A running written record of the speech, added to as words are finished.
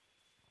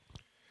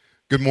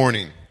Good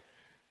morning.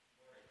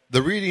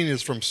 The reading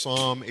is from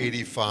Psalm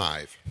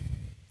 85.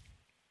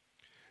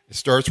 It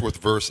starts with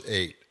verse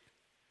 8.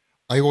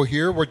 I will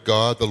hear what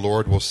God the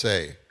Lord will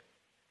say,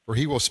 for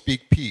he will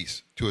speak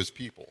peace to his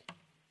people,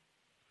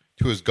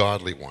 to his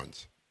godly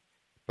ones.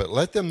 But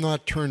let them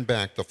not turn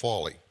back to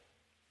folly.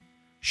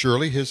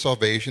 Surely his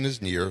salvation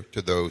is near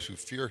to those who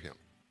fear him.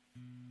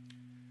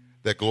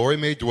 That glory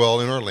may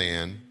dwell in our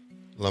land,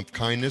 love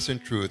kindness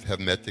and truth have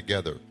met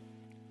together.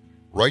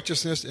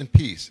 Righteousness and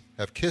peace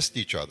have kissed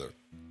each other.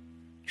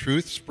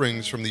 Truth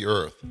springs from the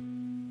earth,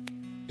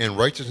 and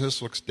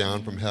righteousness looks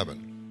down from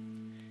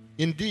heaven.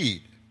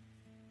 Indeed,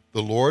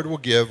 the Lord will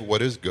give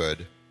what is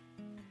good,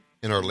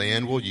 and our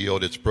land will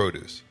yield its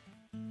produce.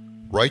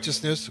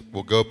 Righteousness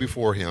will go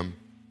before him,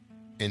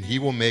 and he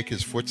will make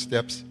his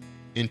footsteps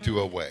into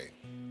a way.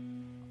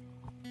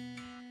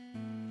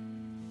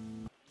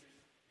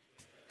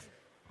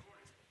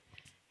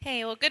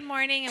 Hey, well, good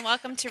morning and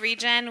welcome to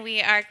Regen.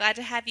 We are glad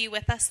to have you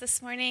with us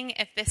this morning.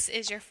 If this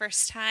is your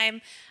first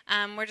time,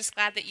 we're just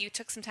glad that you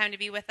took some time to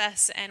be with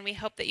us, and we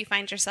hope that you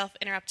find yourself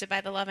interrupted by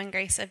the love and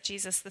grace of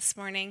Jesus this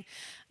morning.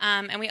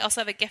 And we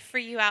also have a gift for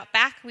you out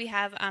back. We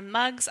have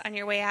mugs on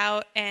your way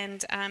out,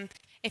 and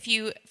if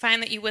you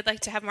find that you would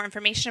like to have more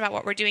information about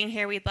what we're doing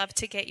here, we'd love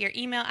to get your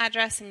email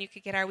address, and you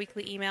could get our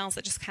weekly emails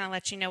that just kind of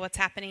let you know what's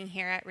happening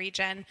here at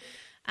Regen.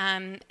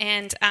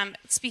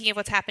 Speaking of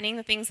what's happening,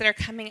 the things that are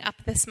coming up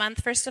this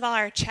month, first of all,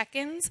 our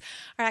check-ins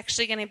are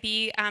actually going to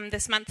be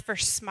this month for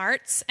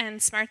SMARTS,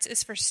 and SMARTS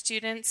is for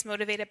students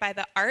motivated by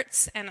the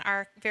arts, and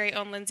our very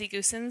own Lindsay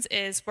Goosens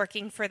is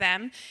working for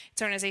them.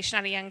 It's an organization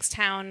out of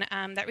Youngstown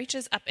that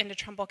reaches up into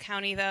Trumbull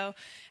County, though,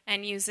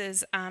 and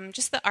uses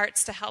just the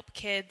arts to help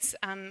kids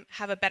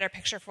have a better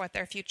picture for what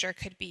their future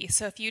could be.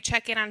 So if you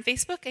check in on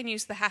Facebook and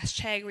use the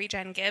hashtag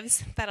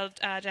RegenGives, that'll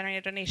generate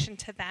a donation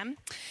to them.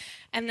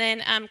 And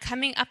then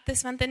coming up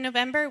this month in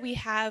November, we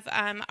have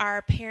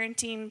our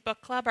parenting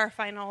book club, our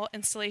final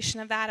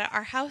installation of that at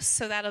our house.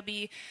 So that'll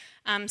be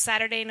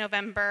Saturday,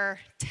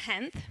 November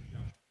 10th.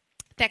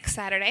 Next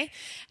Saturday.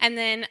 And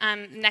then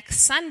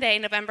next Sunday,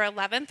 November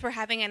 11th, we're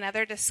having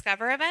another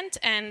Discover event.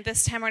 And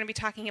this time we're going to be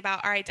talking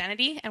about our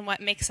identity and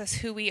what makes us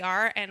who we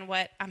are and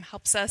what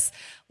helps us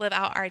live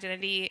out our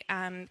identity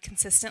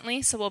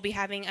consistently. So we'll be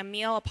having a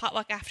meal, a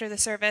potluck after the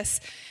service,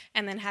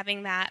 and then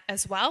having that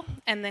as well.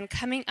 And then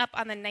coming up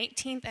on the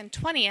 19th and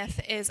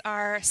 20th is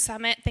our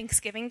Summit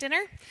Thanksgiving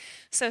dinner.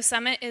 So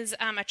Summit is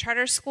a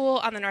charter school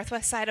on the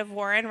northwest side of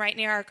Warren, right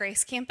near our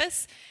Grace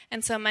campus.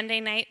 And so Monday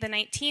night, the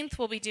 19th,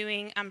 we'll be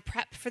doing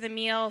prep for the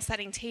meal,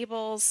 setting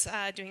tables,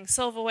 doing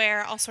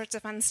silverware, all sorts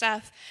of fun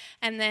stuff.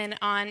 And then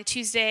on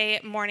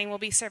Tuesday morning, we'll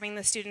be serving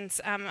the students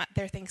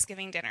their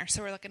Thanksgiving dinner.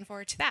 So we're looking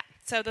forward to that.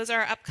 So those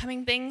are our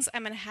upcoming things.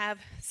 I'm going to have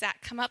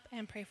Zach come up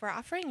and pray for our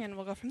offering, and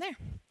we'll go from there.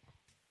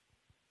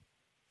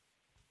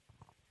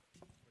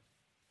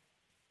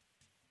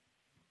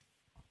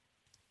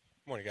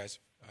 Good morning, guys.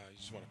 You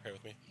just want to pray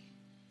with me?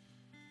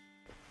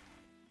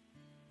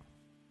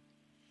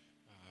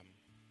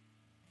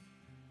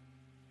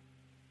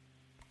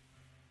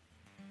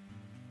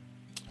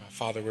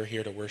 Father, we're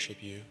here to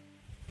worship you,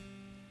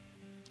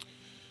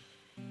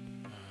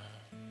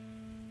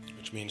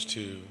 which means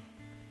to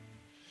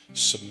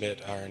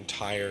submit our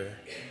entire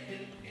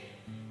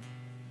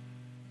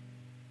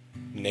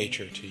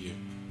nature to you,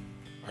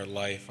 our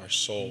life, our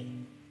soul,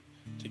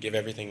 to give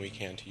everything we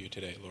can to you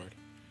today, Lord.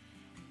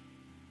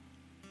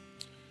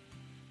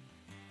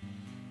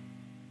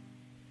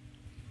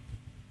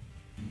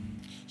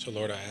 So,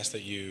 Lord, I ask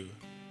that you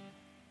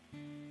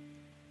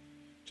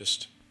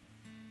just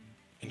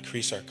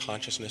increase our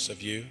consciousness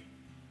of you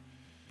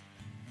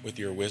with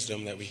your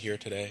wisdom that we hear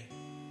today.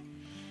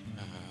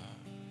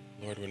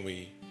 Lord, when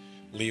we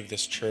leave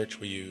this church,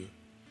 will you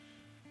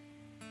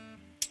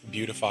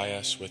beautify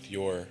us with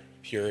your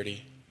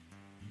purity?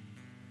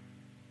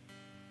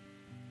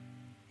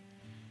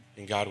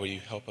 And God, will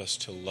you help us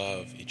to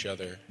love each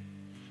other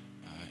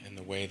in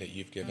the way that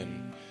you've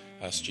given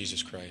us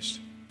Jesus Christ?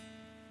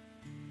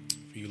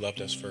 For you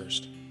loved us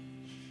first,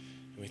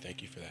 and we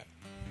thank you for that.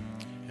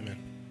 Amen.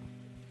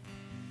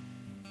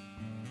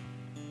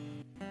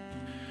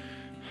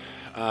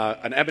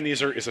 An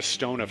Ebenezer is a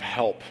stone of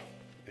help.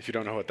 If you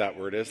don't know what that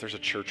word is, there's a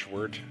church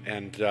word.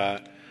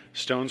 And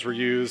stones were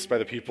used by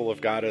the people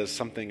of God as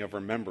something of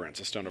remembrance,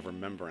 a stone of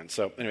remembrance.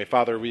 So anyway,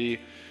 Father, we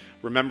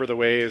remember the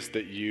ways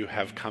that you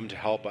have come to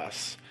help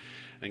us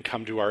and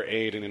come to our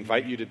aid, and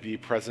invite you to be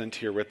present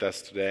here with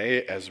us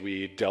today as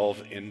we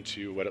delve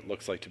into what it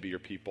looks like to be your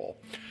people.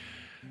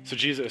 So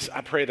Jesus,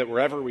 I pray that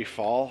wherever we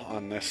fall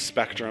on this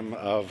spectrum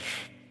of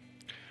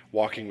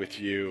walking with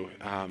you,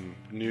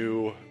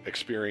 new,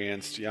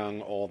 experienced,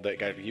 young, old, that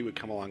God, you would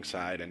come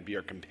alongside and be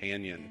our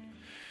companion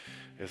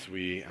as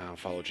we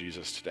follow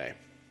Jesus today.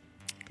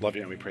 Love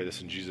you, and we pray this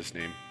in Jesus'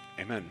 name.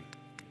 Amen.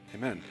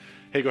 Amen.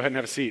 Hey, go ahead and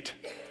have a seat.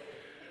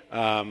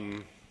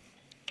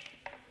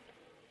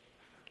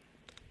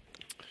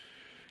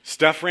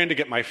 Steph ran to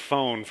get my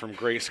phone from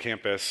Grace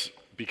Campus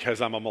because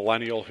I'm a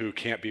millennial who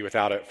can't be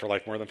without it for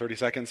like more than 30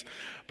 seconds,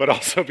 but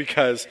also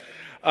because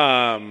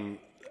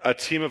a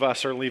team of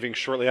us are leaving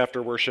shortly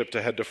after worship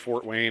to head to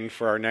Fort Wayne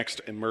for our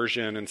next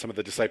immersion and some of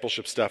the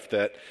discipleship stuff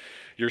that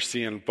you're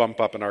seeing bump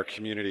up in our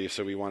community,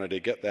 so we wanted to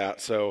get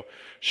that. So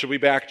should we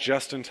back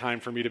just in time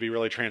for me to be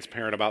really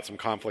transparent about some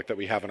conflict that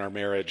we have in our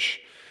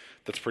marriage?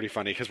 That's pretty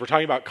funny, because we're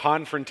talking about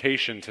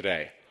confrontation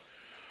today.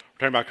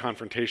 We're talking about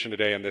confrontation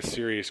today in this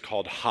series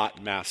called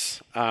Hot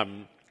Mess.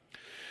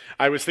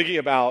 I was thinking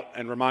about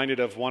and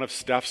reminded of one of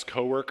Steph's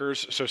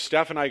coworkers. So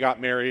Steph and I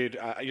got married.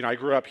 I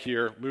grew up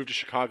here, moved to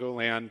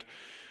Chicagoland.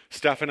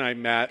 Steph and I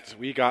met.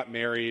 We got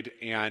married,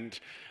 and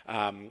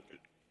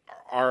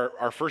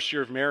our first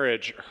year of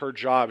marriage, her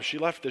job, she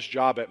left this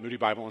job at Moody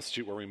Bible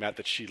Institute where we met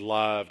that she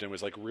loved and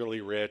was like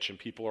really rich and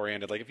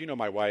people-oriented. Like, if you know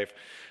my wife,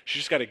 she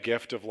just got a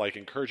gift of like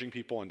encouraging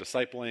people and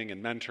discipling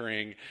and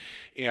mentoring.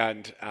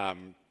 And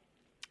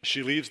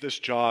she leaves this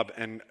job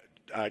and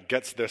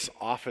gets this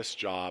office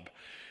job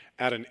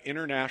at an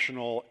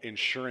international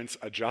insurance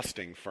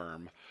adjusting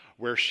firm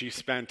where she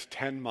spent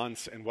 10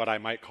 months in what I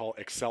might call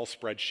Excel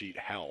spreadsheet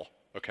hell,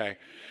 okay?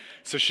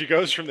 So she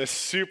goes from this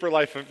super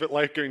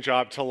life-giving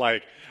job to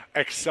like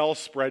Excel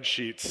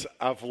spreadsheets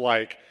of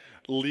like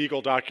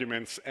legal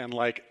documents and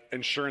like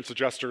insurance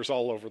adjusters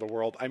all over the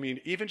world. I mean,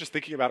 even just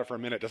thinking about it for a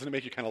minute, doesn't it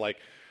make you kind of like,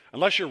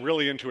 unless you're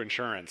really into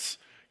insurance,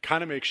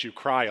 kind of makes you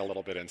cry a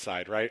little bit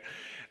inside, right?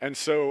 And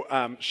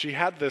so she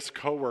had this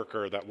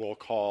coworker that we'll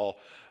call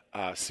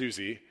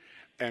Susie,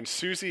 and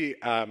Susie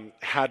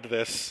had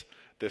this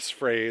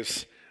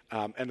phrase,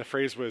 and the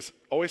phrase was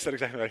always said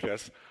exactly like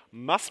this: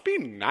 "Must be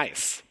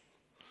nice."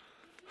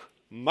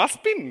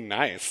 Must be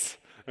nice.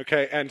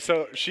 Okay, and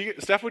so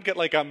Steph would get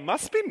like a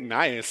 "must be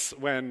nice"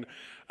 when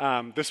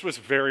this was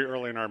very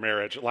early in our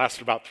marriage. It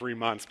lasted about 3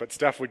 months, but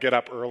Steph would get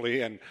up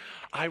early, and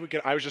I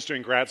was just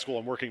doing grad school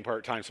and working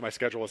part-time, so my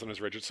schedule wasn't as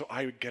rigid, so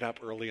I would get up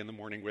early in the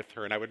morning with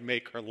her, and I would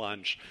make her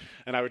lunch,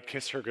 and I would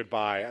kiss her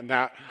goodbye, and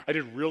that I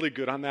did really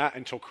good on that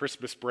until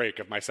Christmas break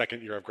of my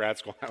second year of grad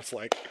school. I was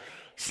like,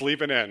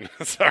 sleeping in,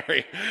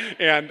 sorry.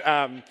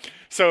 And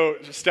so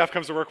Steph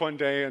comes to work one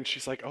day, and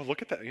she's like, "Oh,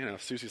 look at that,"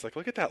 Susie's like,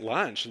 "Look at that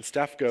lunch." And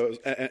Steph goes,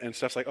 and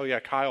Steph's like, "Oh yeah,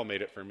 Kyle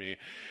made it for me."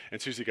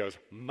 And Susie goes,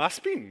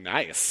 "Must be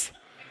nice."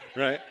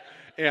 Right?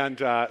 And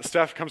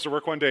Steph comes to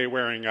work one day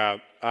wearing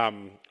a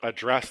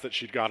dress that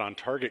she'd got on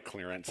Target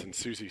clearance, and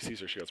Susie sees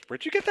her. She goes,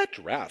 "Where'd you get that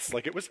dress?"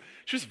 Like,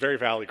 she was a very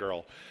Valley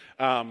girl.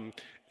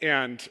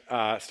 And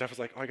Steph was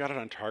like, "Oh, I got it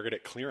on Target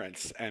at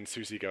clearance." And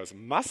Susie goes,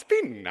 "Must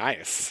be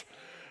nice."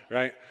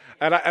 Right?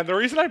 And the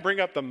reason I bring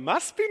up the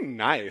 "must be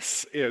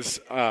nice" is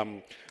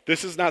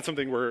this is not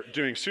something we're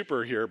doing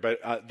super here,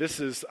 but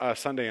this is a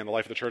Sunday in the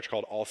life of the church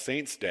called All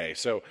Saints Day.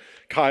 So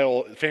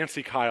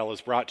Fancy Kyle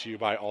is brought to you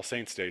by All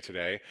Saints Day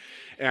today.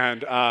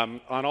 And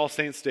on All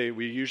Saints Day,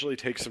 we usually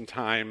take some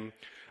time,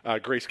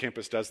 Grace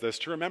Campus does this,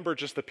 to remember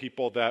just the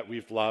people that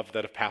we've loved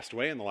that have passed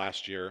away in the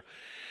last year.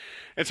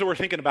 And so we're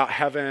thinking about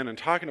heaven and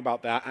talking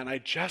about that, and I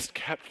just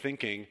kept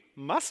thinking,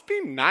 must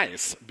be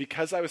nice,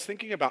 because I was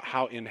thinking about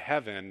how in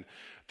heaven,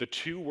 the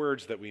two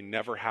words that we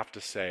never have to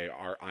say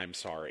are, "I'm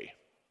sorry."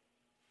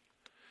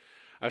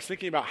 I was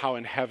thinking about how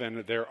in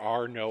heaven there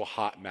are no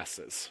hot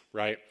messes,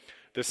 right?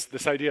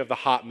 This idea of the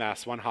hot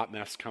mess, one hot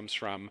mess comes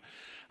from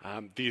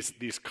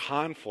these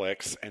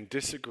conflicts and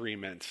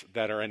disagreements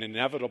that are an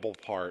inevitable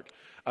part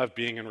of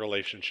being in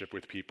relationship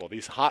with people.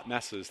 These hot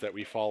messes that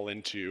we fall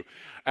into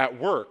at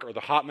work, or the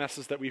hot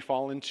messes that we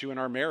fall into in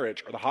our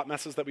marriage, or the hot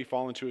messes that we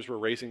fall into as we're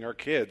raising our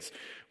kids,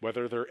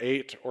 whether they're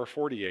 8 or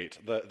 48.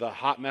 The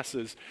hot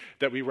messes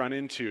that we run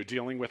into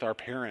dealing with our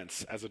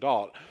parents as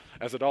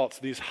adults,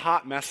 these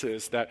hot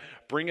messes that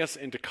bring us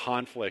into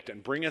conflict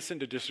and bring us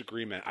into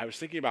disagreement. I was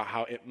thinking about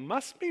how it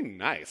must be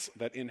nice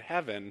that in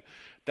heaven,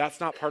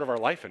 that's not part of our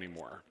life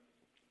anymore.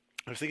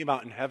 I was thinking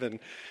about in heaven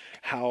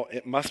how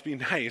it must be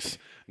nice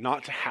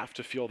not to have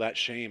to feel that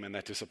shame and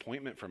that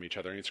disappointment from each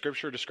other. I mean,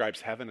 Scripture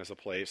describes heaven as a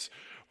place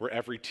where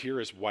every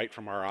tear is wiped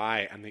from our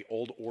eye and the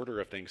old order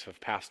of things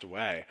have passed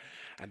away.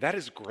 And that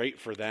is great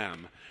for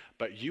them,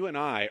 but you and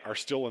I are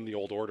still in the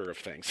old order of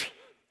things.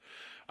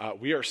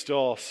 We are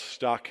still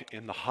stuck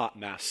in the hot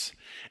mess.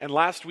 And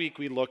last week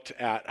we looked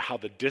at how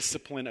the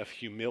discipline of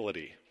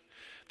humility,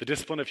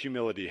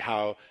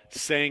 how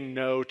saying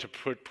no to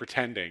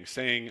pretending,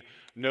 saying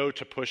no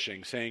to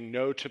pushing, saying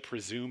no to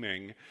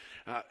presuming,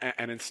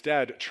 and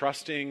instead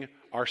trusting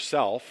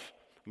myself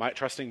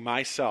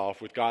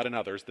with God and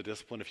others, the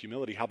discipline of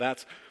humility, how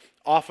that's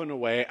often a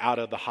way out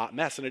of the hot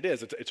mess. And it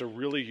is. It's a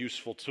really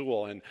useful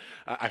tool. And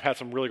I've had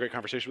some really great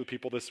conversation with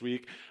people this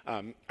week.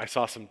 I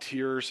saw some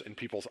tears in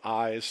people's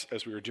eyes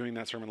as we were doing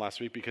that sermon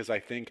last week, because I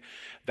think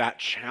that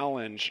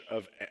challenge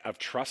of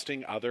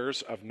trusting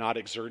others, of not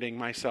exerting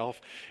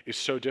myself, is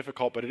so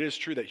difficult. But it is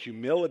true that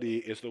humility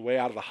is the way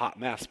out of the hot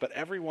mess. But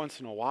every once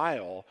in a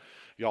while,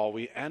 y'all,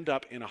 we end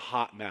up in a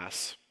hot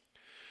mess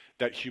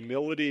that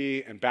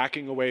humility and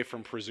backing away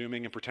from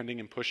presuming and pretending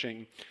and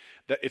pushing,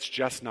 that it's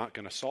just not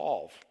going to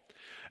solve.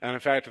 And in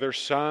fact, there's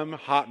some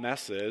hot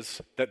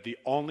messes that the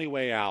only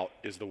way out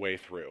is the way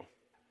through.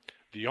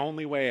 The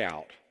only way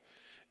out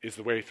is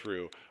the way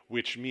through,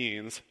 which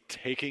means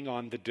taking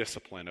on the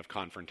discipline of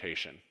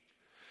confrontation.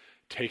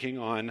 taking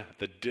on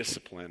the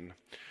discipline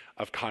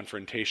of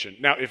confrontation.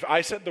 Now, if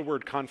I said the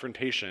word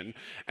confrontation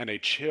and a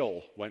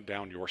chill went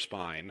down your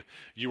spine,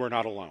 you are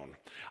not alone.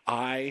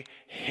 I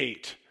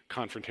hate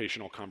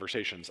confrontational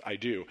conversations. I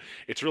do.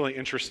 It's really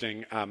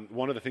interesting.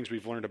 One of the things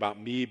we've learned about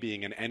me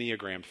being an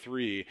Enneagram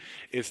 3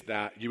 is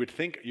that you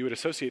would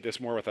associate this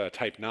more with a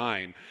type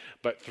 9,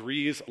 but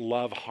 3s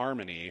love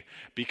harmony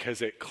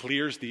because it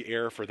clears the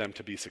air for them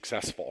to be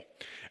successful.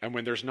 And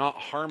when there's not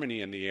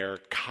harmony in the air,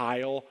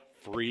 Kyle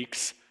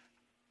freaks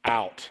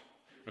out.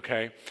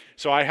 Okay?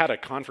 So I had a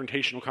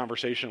confrontational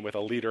conversation with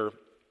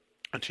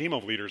a team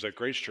of leaders at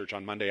Grace Church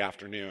on Monday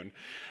afternoon,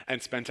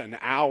 and spent an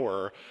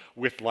hour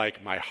with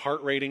like my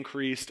heart rate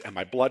increased and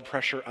my blood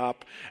pressure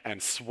up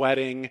and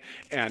sweating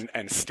and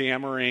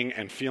stammering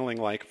and feeling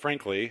like,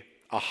 frankly,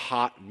 a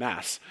hot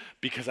mess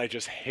because I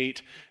just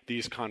hate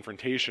these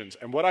confrontations.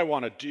 And what I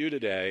want to do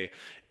today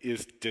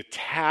is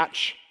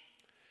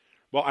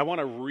I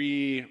want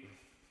to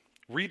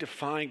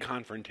redefine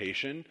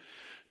confrontation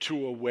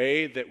to a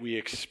way that we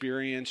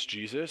experience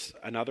Jesus,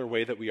 another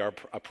way that we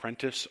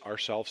apprentice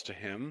ourselves to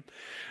him,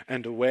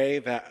 and a way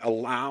that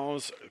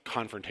allows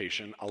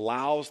confrontation,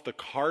 allows the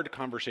hard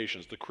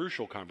conversations, the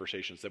crucial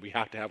conversations that we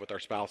have to have with our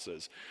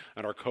spouses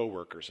and our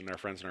coworkers and our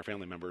friends and our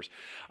family members,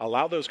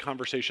 allow those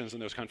conversations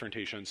and those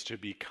confrontations to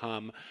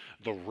become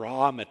the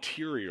raw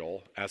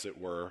material, as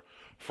it were,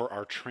 for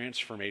our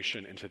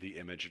transformation into the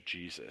image of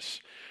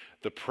Jesus.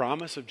 The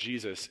promise of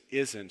Jesus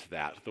isn't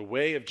that. The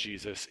way of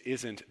Jesus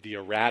isn't the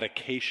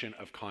eradication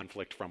of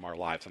conflict from our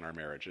lives and our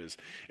marriages.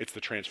 It's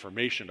the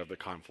transformation of the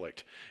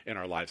conflict in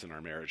our lives and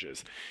our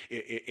marriages.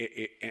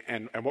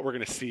 And what we're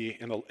going to see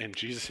in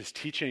Jesus'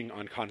 teaching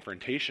on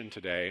confrontation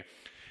today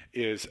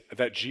is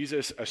that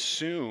Jesus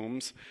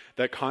assumes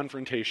that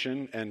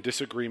confrontation and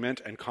disagreement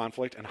and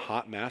conflict and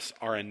hot mess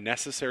are a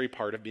necessary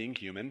part of being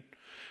human,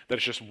 that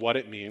it's just what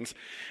it means,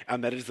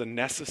 and that it is a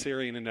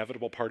necessary and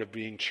inevitable part of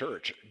being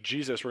church.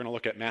 Jesus, we're going to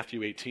look at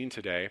Matthew 18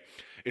 today.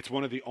 It's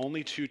one of the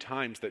only 2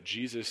 times that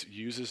Jesus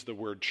uses the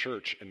word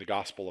church in the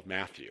Gospel of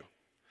Matthew.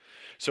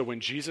 So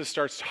when Jesus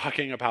starts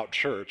talking about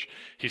church,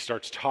 he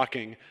starts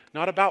talking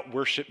not about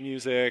worship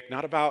music,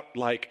 not about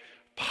like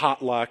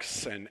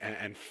potlucks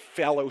and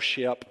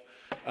fellowship.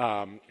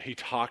 He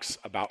talks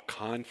about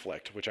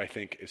conflict, which I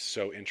think is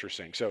so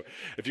interesting. So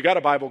if you got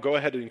a Bible, go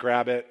ahead and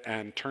grab it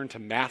and turn to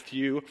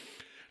Matthew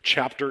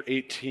chapter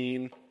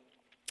 18,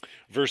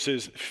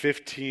 verses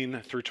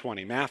 15 through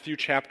 20. Matthew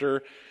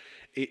chapter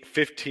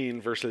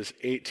 15, verses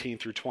 18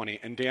 through 20.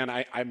 And Dan,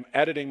 I'm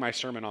editing my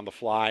sermon on the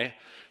fly,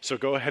 so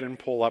go ahead and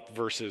pull up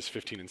verses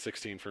 15 and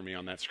 16 for me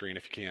on that screen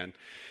if you can.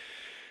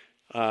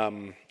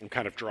 I'm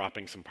kind of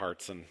dropping some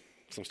parts and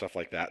some stuff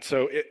like that.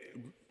 So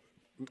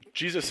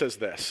Jesus says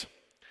this.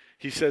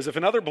 He says, if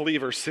another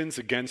believer sins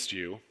against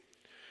you,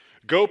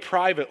 go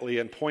privately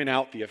and point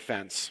out the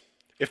offense.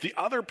 If the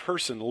other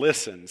person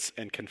listens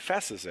and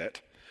confesses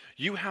it,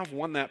 you have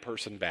won that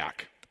person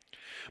back.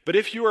 But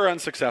if you are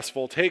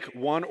unsuccessful, take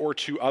 1 or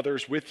 2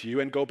 others with you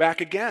and go back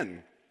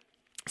again,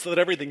 so that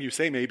everything you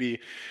say may be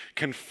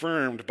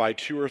confirmed by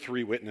 2 or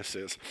 3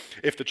 witnesses.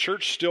 If the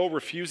church still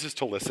refuses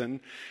to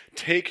listen,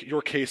 take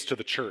your case to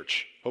the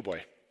church. Oh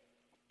boy.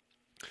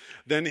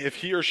 Then if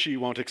he or she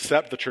won't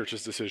accept the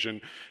church's decision,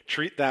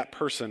 treat that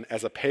person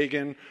as a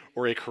pagan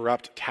or a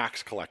corrupt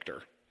tax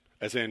collector,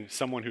 as in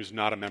someone who's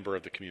not a member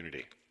of the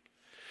community.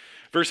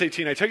 Verse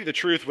 18, I tell you the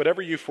truth,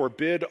 whatever you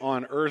forbid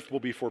on earth will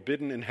be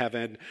forbidden in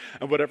heaven,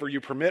 and whatever you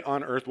permit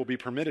on earth will be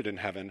permitted in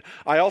heaven.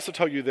 I also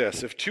tell you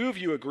this, if 2 of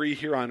you agree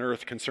here on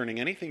earth concerning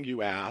anything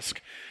you ask,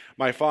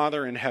 my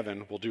Father in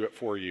heaven will do it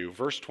for you.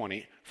 Verse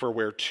 20, for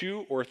where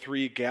 2 or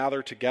 3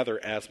 gather together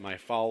as my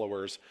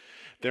followers,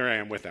 there I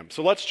am with them.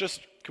 So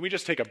can we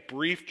just take a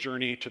brief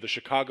journey to the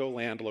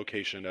Chicagoland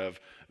location of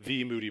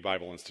the Moody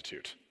Bible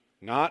Institute?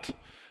 Do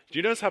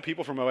you notice how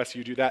people from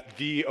OSU do that?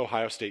 The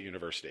Ohio State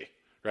University,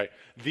 right?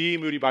 The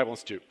Moody Bible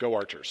Institute. Go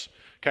Archers.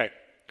 Okay.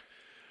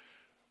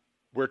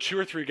 Where 2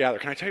 or 3 gather.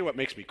 Can I tell you what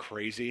makes me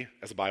crazy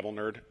as a Bible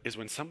nerd? Is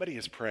when somebody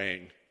is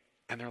praying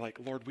and they're like,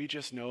 Lord, we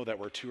just know that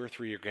where 2 or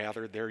 3 are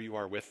gathered, there you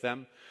are with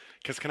them.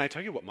 Because can I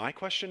tell you what my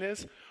question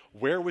is?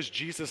 Where was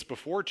Jesus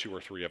before 2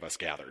 or 3 of us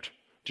gathered?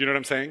 Do you know what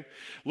I'm saying?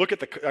 Look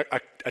at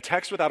a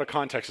text without a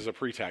context is a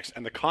pretext.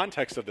 And the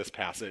context of this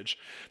passage,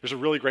 there's a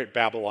really great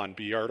Babylon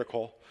Bee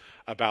article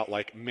about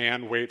like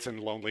man waits in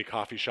lonely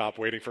coffee shop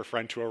waiting for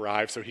friend to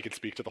arrive so he can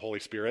speak to the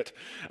Holy Spirit.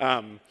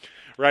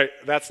 Right?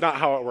 That's not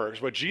how it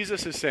works. What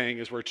Jesus is saying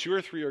is where 2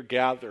 or 3 are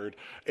gathered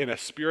in a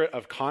spirit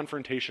of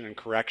confrontation and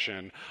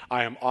correction,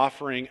 I am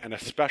offering a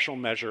special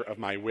measure of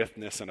my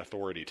witness and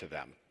authority to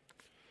them.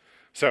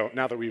 So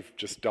now that we've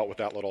just dealt with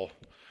that little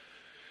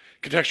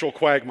contextual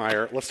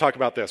quagmire, let's talk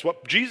about this.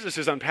 What Jesus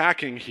is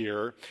unpacking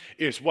here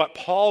is what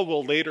Paul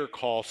will later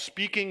call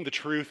speaking the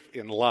truth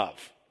in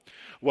love.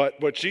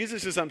 What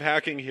Jesus is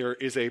unpacking here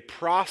is a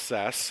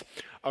process,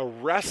 a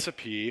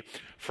recipe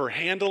for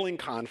handling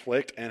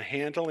conflict and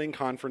handling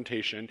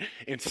confrontation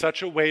in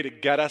such a way to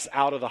get us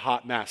out of the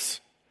hot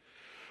mess.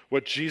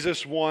 What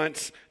Jesus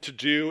wants to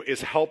do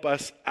is help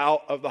us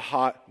out of the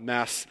hot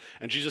mess.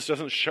 And Jesus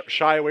doesn't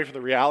shy away from the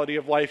reality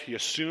of life. He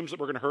assumes that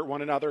we're going to hurt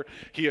one another.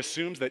 He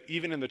assumes that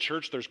even in the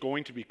church there's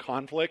going to be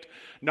conflict,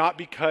 not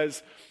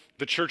because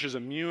the church is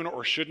immune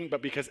or shouldn't,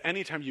 but because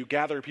anytime you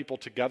gather people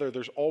together,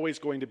 there's always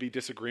going to be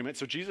disagreement.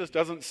 So Jesus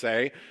doesn't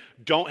say,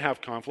 don't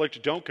have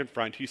conflict, don't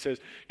confront. He says,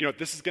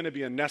 this is going to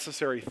be a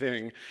necessary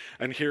thing,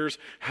 and here's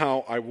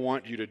how I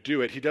want you to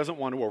do it. He doesn't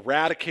want to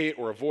eradicate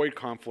or avoid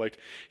conflict.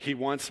 He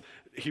wants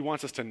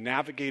us to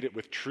navigate it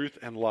with truth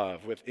and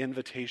love, with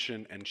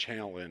invitation and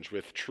challenge,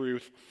 with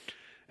truth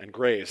and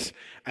grace.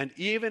 And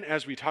even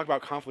as we talk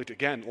about conflict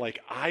again,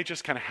 I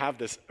just kind of have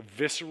this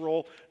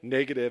visceral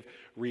negative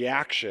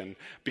reaction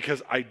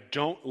because I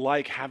don't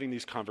like having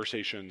these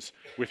conversations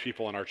with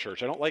people in our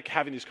church. I don't like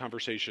having these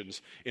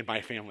conversations in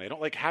my family. I don't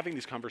like having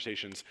these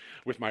conversations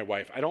with my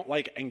wife. I don't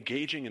like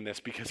engaging in this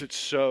because it's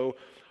so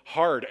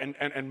hard.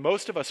 And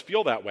most of us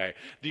feel that way.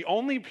 The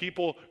only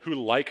people who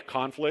like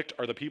conflict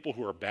are the people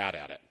who are bad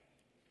at it.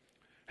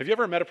 Have you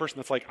ever met a person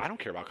that's like, I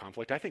don't care about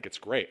conflict, I think it's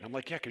great? And I'm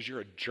like, yeah, because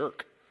you're a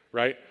jerk.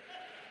 Right?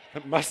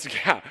 It must,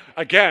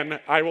 again,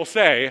 I will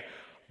say,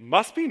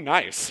 must be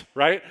nice,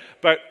 right?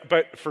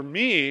 But for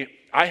me,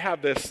 I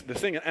have this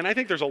thing, and I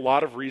think there's a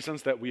lot of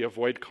reasons that we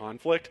avoid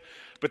conflict,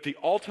 but the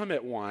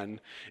ultimate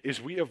one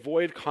is we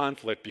avoid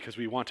conflict because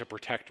we want to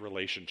protect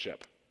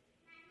relationship.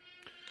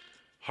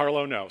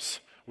 Harlow knows.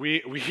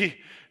 We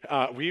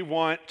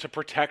want to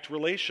protect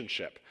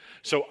relationship.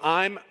 So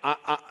I'm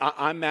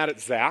mad at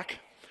Zach.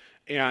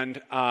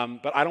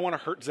 But I don't want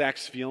to hurt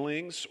Zach's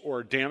feelings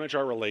or damage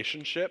our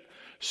relationship.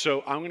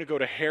 So I'm going to go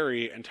to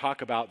Harry and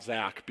talk about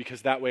Zach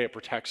because that way it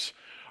protects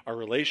our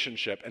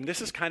relationship. And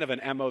this is kind of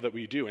an MO that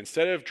we do.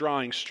 Instead of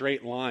drawing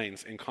straight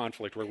lines in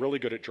conflict, we're really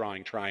good at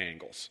drawing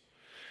triangles.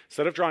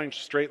 Instead of drawing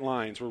straight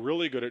lines, we're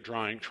really good at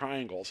drawing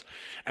triangles.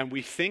 And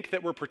we think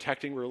that we're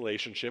protecting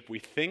relationship. We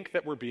think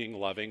that we're being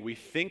loving. We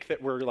think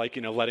that we're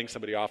letting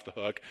somebody off the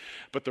hook.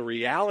 But the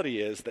reality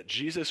is that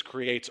Jesus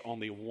creates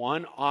only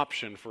one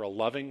option for a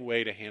loving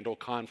way to handle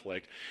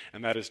conflict,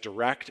 and that is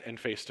direct and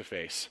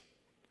face-to-face.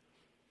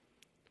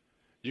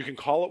 You can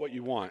call it what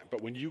you want,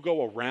 but when you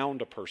go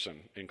around a person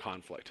in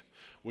conflict,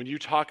 when you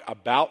talk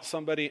about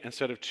somebody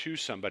instead of to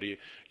somebody,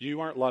 you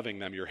aren't loving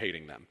them, you're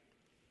hating them.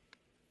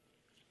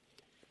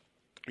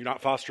 You're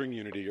not fostering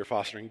unity, you're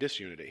fostering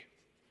disunity.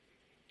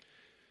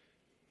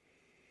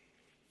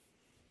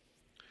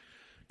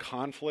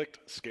 Conflict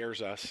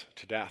scares us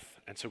to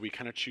death, and so we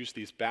kind of choose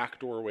these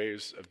backdoor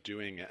ways of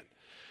doing it.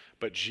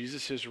 But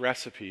Jesus'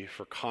 recipe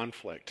for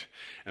conflict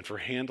and for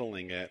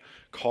handling it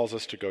calls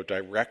us to go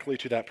directly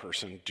to that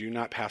person. Do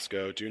not pass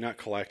go, do not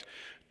collect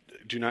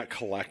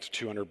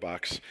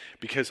 $200,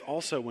 because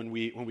also when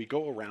we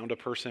go around a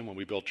person, when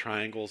we build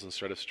triangles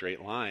instead of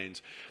straight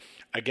lines,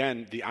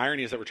 again, the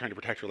irony is that we're trying to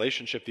protect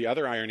relationship. The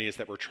other irony is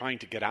that we're trying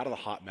to get out of the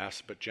hot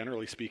mess, but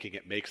generally speaking,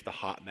 it makes the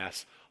hot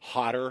mess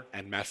hotter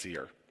and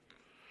messier.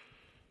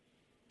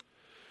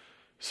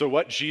 So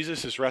what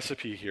Jesus'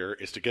 recipe here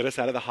is to get us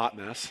out of the hot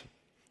mess.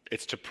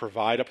 It's to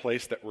provide a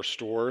place that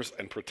restores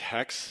and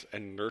protects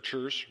and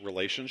nurtures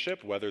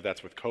relationship, whether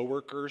that's with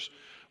coworkers,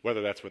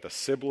 whether that's with a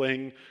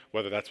sibling,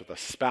 whether that's with a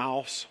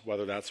spouse,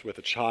 whether that's with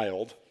a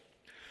child.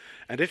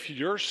 And if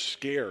you're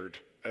scared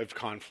of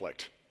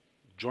conflict,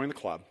 join the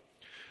club.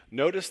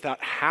 Notice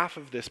that half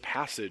of this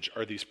passage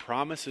are these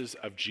promises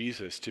of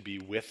Jesus to be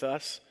with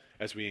us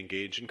as we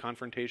engage in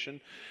confrontation,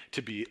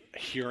 to be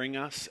hearing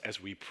us as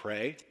we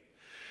pray.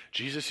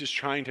 Jesus is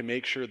trying to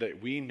make sure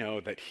that we know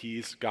that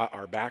he's got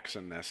our backs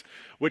in this,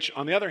 which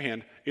on the other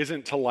hand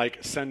isn't to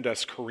send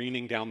us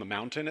careening down the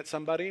mountain at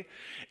somebody.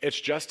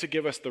 It's just to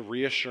give us the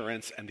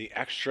reassurance and the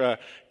extra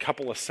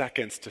couple of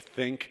seconds to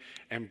think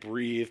and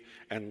breathe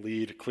and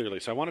lead clearly.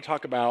 So I want to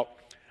talk about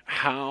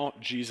how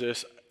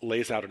Jesus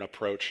lays out an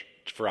approach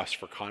for us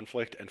for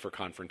conflict and for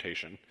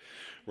confrontation.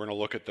 We're going to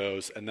look at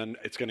those, and then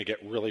it's going to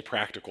get really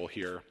practical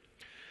here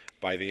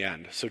by the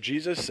end. So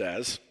Jesus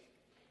says,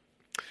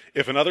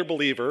 if another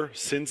believer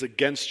sins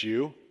against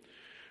you,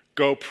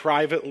 go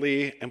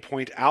privately and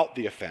point out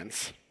the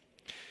offense.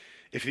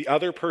 If the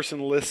other person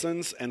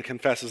listens and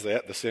confesses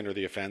the sin or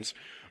the offense,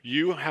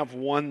 you have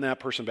won that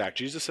person back.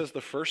 Jesus says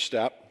the first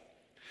step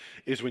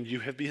is when you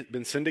have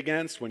been sinned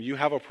against, when you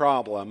have a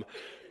problem,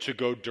 to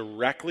go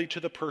directly to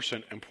the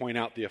person and point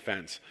out the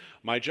offense.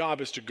 My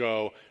job is to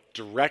go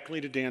directly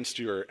to Dan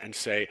Stewart and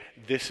say,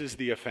 this is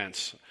the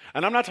offense.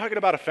 And I'm not talking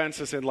about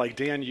offenses in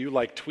Dan, you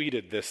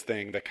tweeted this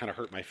thing that kind of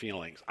hurt my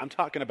feelings. I'm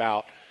talking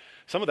about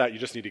some of that you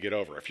just need to get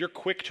over. If you're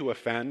quick to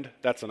offend,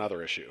 that's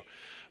another issue.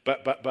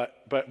 But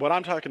what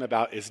I'm talking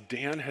about is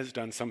Dan has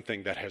done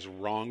something that has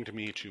wronged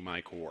me to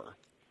my core.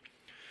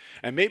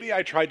 And maybe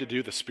I tried to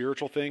do the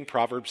spiritual thing.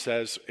 Proverbs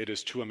says it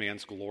is to a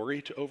man's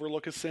glory to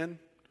overlook a sin.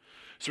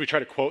 So we try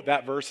to quote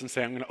that verse and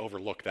say, I'm going to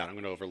overlook that. I'm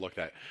going to overlook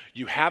that.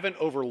 You haven't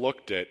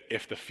overlooked it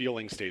if the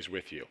feeling stays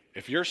with you.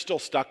 If you're still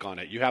stuck on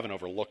it, you haven't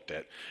overlooked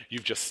it.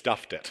 You've just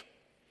stuffed it.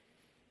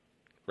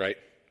 Right?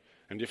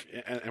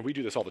 And we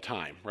do this all the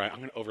time, right? I'm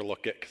going to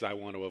overlook it because I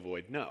want to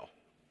avoid. No.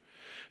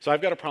 So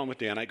I've got a problem with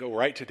Dan. I go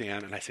right to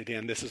Dan and I say,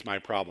 Dan, this is my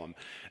problem.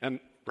 And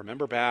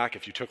remember back,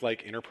 if you took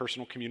like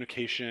interpersonal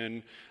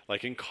communication,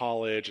 like in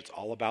college, it's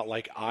all about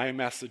like I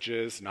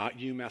messages, not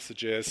you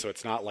messages. So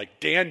it's not like,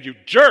 Dan, you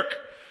jerk,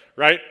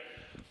 right?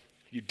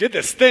 You did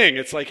this thing.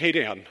 It's like, hey,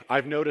 Dan,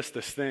 I've noticed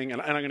this thing,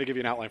 and I'm going to give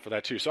you an outline for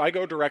that too. So I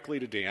go directly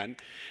to Dan,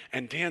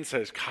 and Dan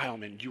says, Kyle,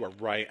 man, you are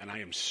right, and I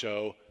am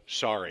so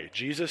sorry.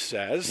 Jesus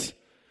says,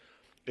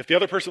 if the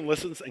other person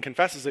listens and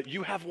confesses it,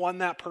 you have won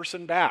that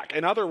person back.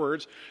 In other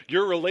words,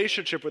 your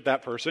relationship with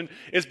that person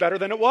is better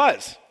than it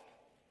was,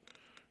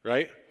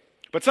 right?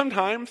 But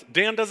sometimes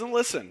Dan doesn't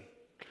listen.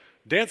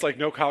 Dan's like,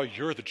 no, Kyle,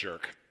 you're the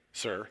jerk,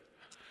 sir.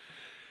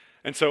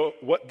 And so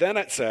what then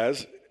it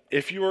says,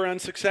 if you are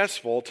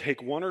unsuccessful,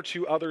 take one or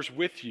two others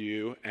with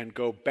you and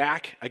go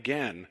back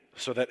again,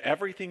 so that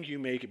everything you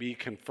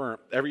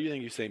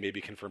say may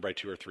be confirmed by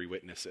 2 or 3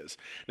 witnesses.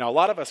 Now, a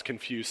lot of us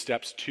confuse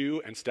steps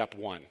 2 and step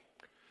 1.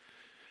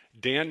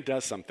 Dan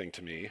does something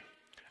to me,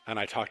 and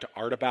I talk to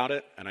Art about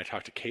it, and I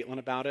talk to Caitlin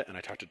about it, and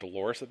I talk to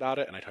Dolores about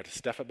it, and I talk to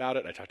Steph about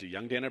it, I talk to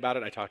young Dan about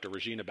it, I talk to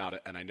Regine about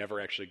it, and I never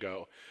actually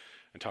go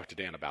and talk to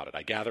Dan about it.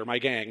 I gather my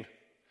gang,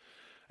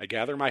 I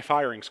gather my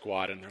firing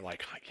squad, and they're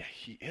like, oh, yeah,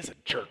 he is a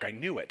jerk, I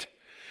knew it.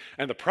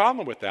 And the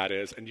problem with that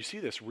is, and you see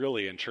this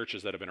really in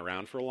churches that have been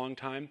around for a long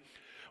time,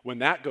 when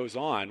that goes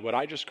on, what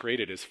I just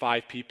created is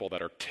 5 people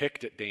that are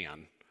ticked at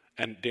Dan,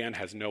 and Dan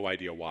has no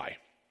idea why.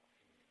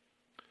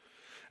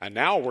 And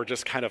now we're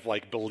just kind of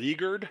like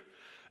beleaguered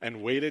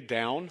and weighted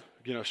down.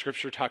 You know,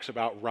 Scripture talks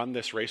about run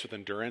this race with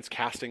endurance,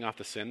 casting off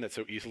the sin that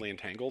so easily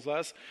entangles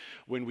us.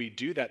 When we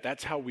do that,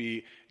 that's how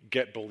we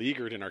get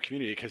beleaguered in our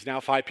community, because now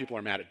 5 people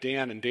are mad at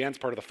Dan, and Dan's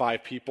part of the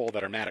 5 people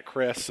that are mad at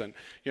Chris, and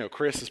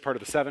Chris is part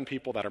of the 7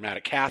 people that are mad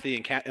at Kathy,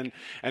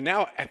 and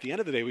now at the end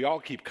of the day, we all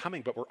keep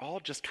coming, but we're all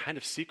just kind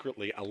of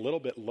secretly a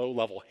little bit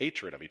low-level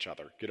hatred of each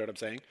other. You know what I'm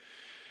saying?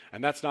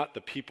 And that's not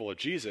the people of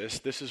Jesus.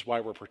 This is why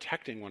we're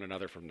protecting one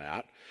another from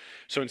that.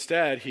 So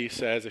instead, he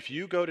says, if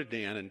you go to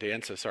Dan, and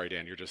Dan says, sorry,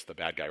 Dan, you're just the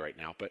bad guy right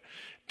now. But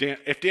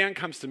if Dan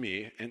comes to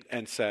me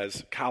and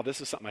says, Kyle,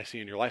 this is something I see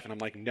in your life, and I'm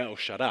like, no,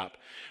 shut up.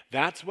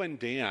 That's when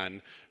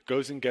Dan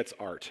goes and gets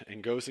Art,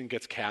 and goes and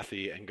gets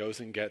Kathy, and goes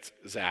and gets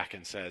Zach,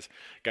 and says,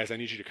 guys, I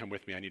need you to come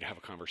with me. I need to have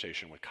a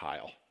conversation with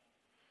Kyle.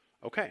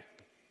 Okay.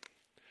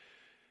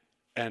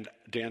 And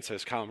Dan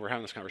says, Kyle, we're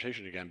having this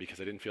conversation again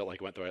because I didn't feel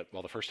like it went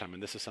well the first time,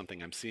 and this is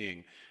something I'm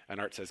seeing. And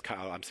Art says,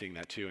 Kyle, I'm seeing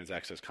that too. And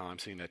Zach says, Kyle, I'm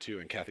seeing that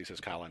too. And Kathy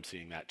says, Kyle, I'm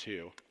seeing that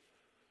too.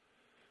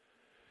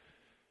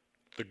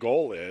 The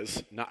goal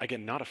is, not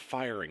a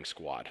firing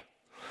squad.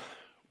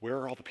 Where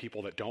are all the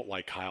people that don't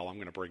like Kyle? I'm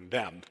going to bring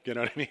them. You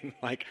know what I mean?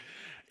 Like,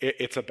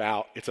 it's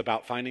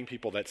about finding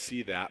people that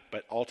see that,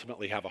 but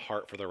ultimately have a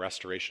heart for the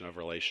restoration of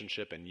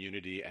relationship and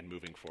unity and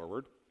moving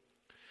forward.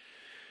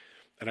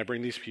 And I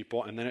bring these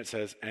people, and then it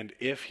says, and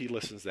if he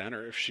listens then,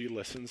 or if she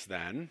listens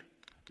then,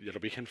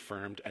 it'll be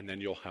confirmed, and then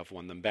you'll have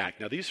won them back.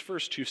 Now, these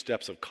first 2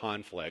 steps of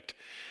conflict,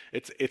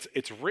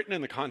 it's written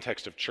in the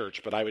context of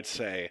church, but I would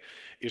say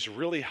is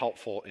really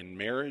helpful in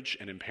marriage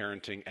and in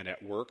parenting and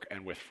at work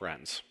and with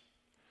friends.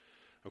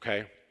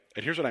 Okay?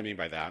 And here's what I mean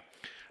by that.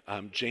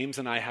 James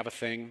and I have a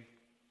thing.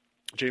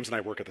 James and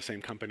I work at the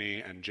same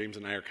company, and James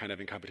and I are kind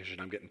of in competition.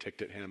 I'm getting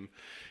ticked at him.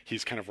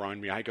 He's kind of wronging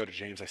me. I go to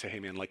James. I say, hey,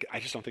 man, I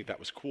just don't think that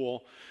was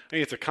cool. I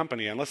mean, it's a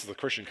company. Unless it's a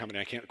Christian company,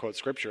 I can't quote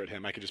Scripture at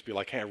him. I could just be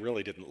like, hey, I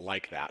really didn't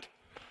like that,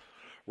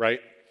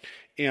 right?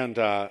 And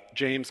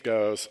James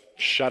goes,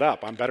 shut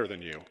up. I'm better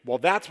than you. Well,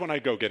 that's when I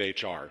go get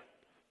HR.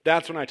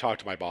 That's when I talk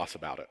to my boss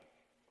about it,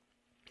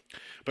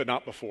 but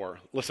not before.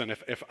 Listen,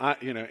 if I,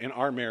 in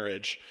our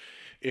marriage,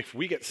 if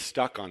we get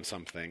stuck on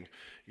something,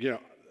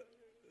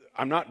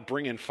 I'm not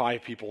bringing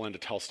 5 people in to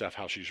tell Steph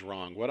how she's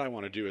wrong. What I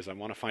want to do is I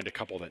want to find a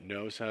couple that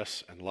knows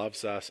us and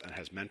loves us and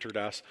has mentored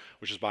us,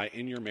 which is why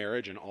in your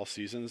marriage in all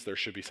seasons, there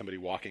should be somebody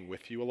walking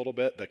with you a little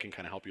bit that can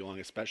kind of help you along,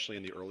 especially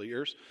in the early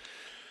years,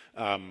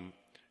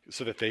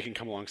 so that they can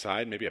come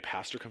alongside. Maybe a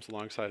pastor comes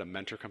alongside, a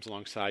mentor comes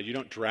alongside. You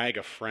don't drag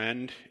a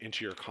friend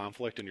into your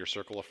conflict in your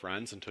circle of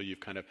friends until you've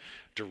kind of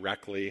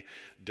directly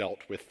dealt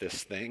with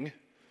this thing.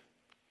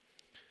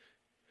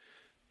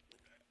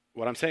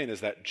 What I'm saying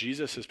is that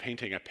Jesus is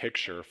painting a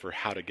picture for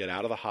how to get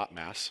out of the hot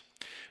mess.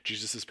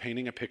 Jesus is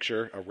painting a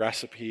picture, a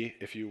recipe,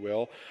 if you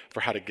will, for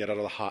how to get out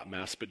of the hot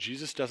mess. But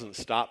Jesus doesn't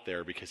stop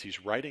there because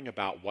he's writing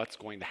about what's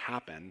going to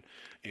happen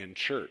in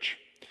church.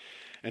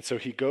 And so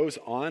he goes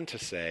on to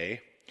say,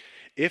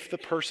 if the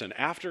person,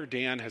 after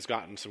Dan has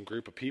gotten some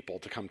group of people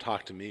to come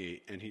talk to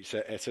me, and it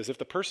says, if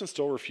the person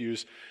still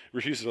refuses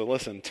to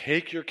listen,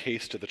 take your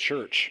case to the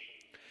church.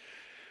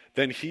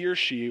 Then he or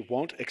she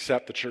won't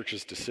accept the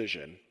church's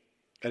decision.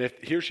 And if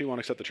he or she won't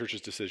accept the church's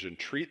decision,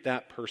 treat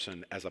that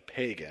person as a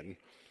pagan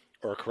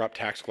or a corrupt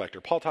tax collector.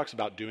 Paul talks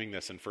about doing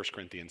this in 1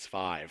 Corinthians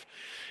 5.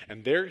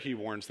 And there he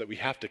warns that we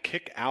have to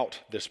kick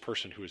out this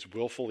person who is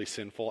willfully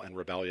sinful and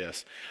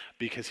rebellious,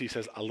 because he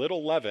says a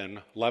little leaven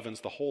leavens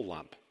the whole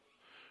lump,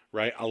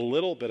 right? A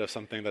little bit of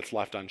something that's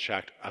left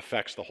unchecked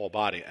affects the whole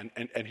body.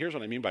 And here's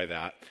what I mean by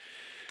that.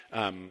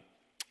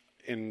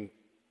 In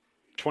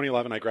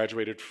 2011, I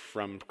graduated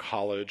from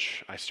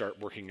college. I start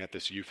working at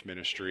this youth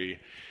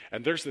ministry,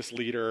 and there's this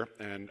leader,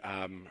 and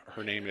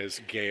her name is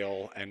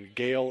Gail, and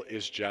Gail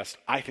is just,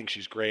 I think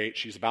she's great.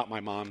 She's about my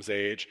mom's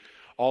age.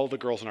 All the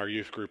girls in our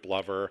youth group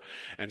love her,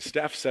 and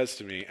Steph says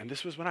to me, and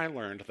this was when I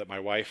learned that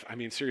my wife, I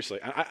mean, seriously,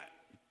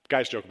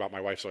 guys joke about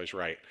my wife's always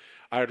right.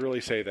 I would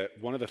really say that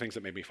one of the things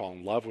that made me fall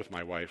in love with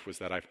my wife was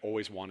that I've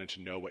always wanted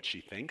to know what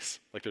she thinks.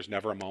 Like, there's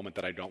never a moment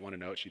that I don't want to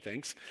know what she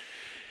thinks.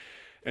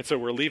 And so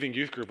we're leaving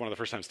youth group one of the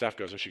first times Steph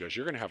goes, and she goes,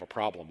 "You're going to have a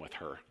problem with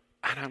her."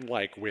 And I'm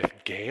like, "With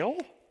Gail?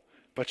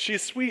 But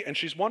she's sweet, and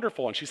she's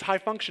wonderful, and she's high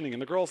functioning,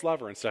 and the girls love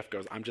her." And Steph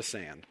goes, "I'm just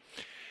saying."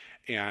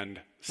 And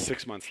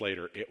 6 months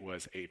later, it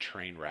was a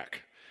train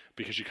wreck.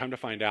 Because you come to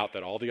find out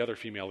that all the other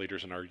female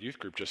leaders in our youth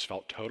group just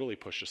felt totally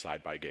pushed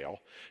aside by Gail.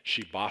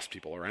 She bossed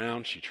people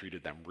around. She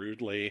treated them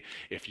rudely.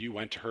 If you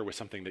went to her with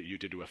something that you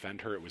did to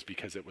offend her, it was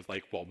because it was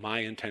like, well, my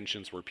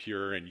intentions were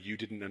pure and you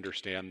didn't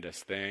understand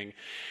this thing.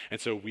 And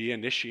so we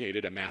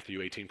initiated a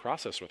Matthew 18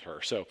 process with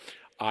her. So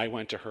I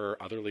went to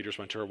her, other leaders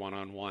went to her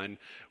one-on-one.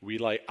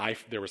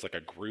 There was like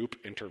a group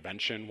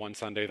intervention one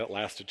Sunday that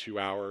lasted 2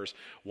 hours.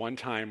 One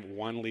time,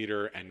 one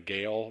leader and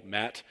Gail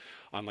met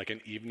on like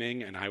an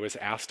evening, and I was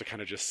asked to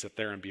kind of just sit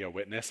there and be a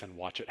witness and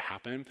watch it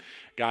happen.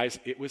 Guys,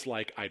 it was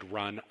like I'd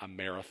run a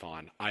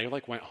marathon. I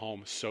like went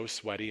home so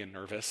sweaty and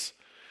nervous.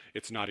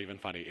 It's not even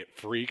funny. It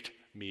freaked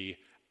me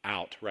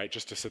out, right?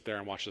 Just to sit there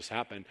and watch this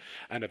happen.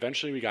 And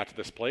eventually we got to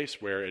this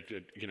place where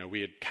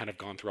we had kind of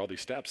gone through all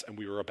these steps, and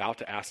we were about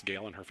to ask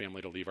Gail and her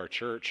family to leave our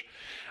church.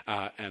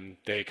 And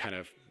they kind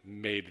of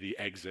made the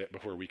exit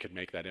before we could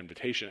make that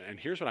invitation. And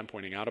here's what I'm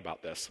pointing out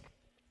about this.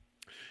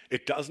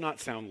 It does not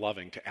sound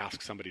loving to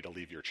ask somebody to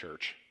leave your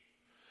church.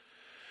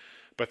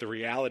 But the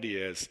reality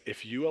is,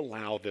 if you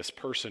allow this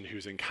person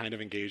who's kind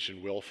of engaged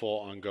in willful,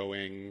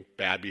 ongoing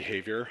bad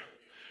behavior,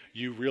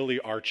 you really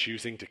are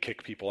choosing to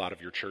kick people out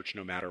of your church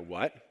no matter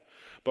what.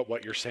 But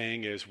what you're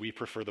saying is, we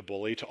prefer the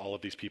bully to all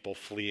of these people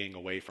fleeing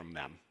away from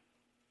them.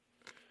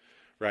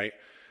 Right?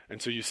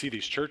 And so you see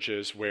these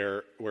churches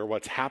where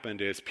what's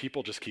happened is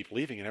people just keep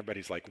leaving, and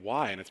everybody's like,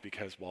 why? And it's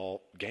because,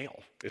 well,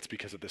 Gail. It's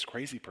because of this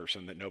crazy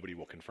person that nobody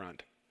will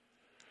confront.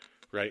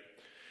 Right?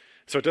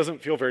 So it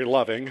doesn't feel very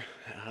loving.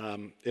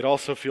 It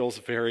also feels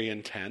very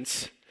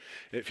intense.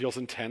 It feels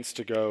intense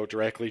to go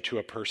directly to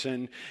a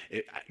person.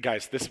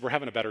 Guys, we're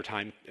having a better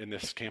time in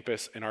this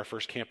campus. In our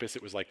first campus,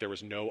 it was like there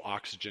was no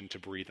oxygen to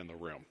breathe in the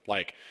room.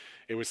 Like,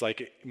 it was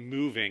like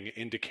moving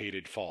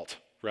indicated fault,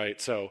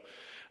 right? So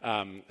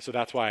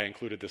that's why I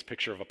included this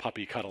picture of a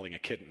puppy cuddling a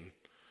kitten.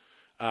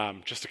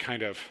 Just to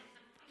kind of,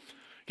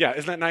 yeah,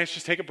 isn't that nice?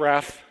 Just take a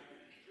breath.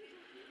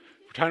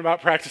 We're talking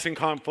about practicing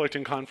conflict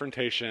and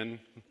confrontation.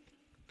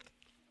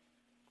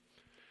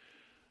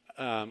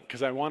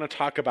 Because I want to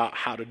talk about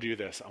how to do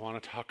this. I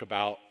want to talk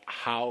about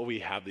how we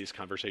have these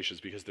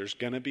conversations, because there's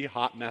going to be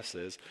hot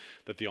messes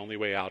that the only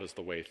way out is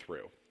the way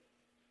through.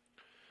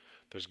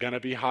 There's going to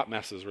be hot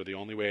messes where the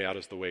only way out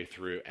is the way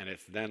through, and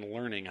it's then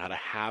learning how to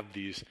have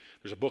these.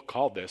 There's a book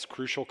called this,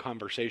 Crucial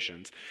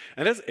Conversations.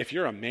 And if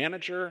you're a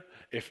manager,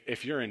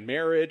 if you're in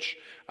marriage,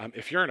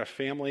 if you're in a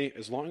family,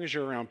 as long as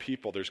you're around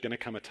people, there's going to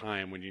come a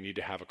time when you need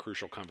to have a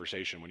crucial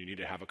conversation, when you need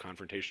to have a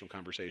confrontational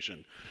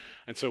conversation.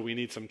 And so we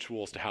need some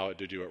tools to how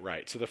to do it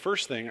right. So the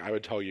first thing I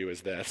would tell you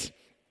is this.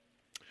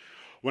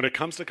 When it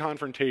comes to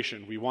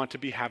confrontation, we want to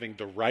be having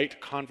the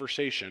right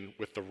conversation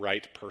with the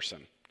right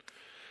person.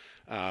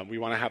 We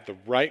want to have the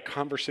right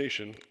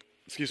conversation,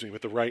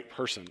 with the right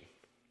person.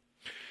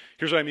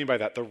 Here's what I mean by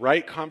that. The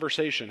right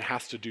conversation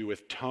has to do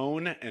with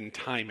tone and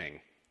timing.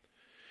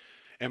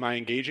 Am I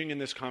engaging in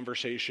this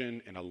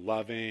conversation in a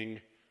loving,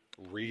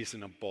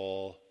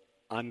 reasonable,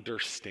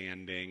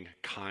 understanding,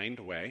 kind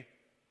way?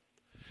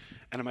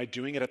 And am I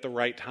doing it at the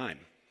right time?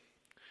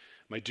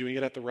 Am I doing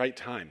it at the right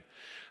time?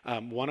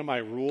 One of my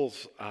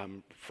rules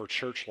for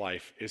church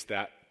life is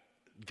that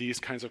these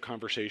kinds of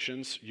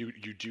conversations, you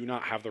do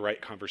not have the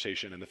right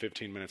conversation in the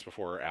 15 minutes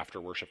before or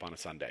after worship on a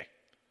Sunday.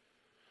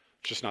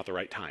 It's just not the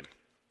right time.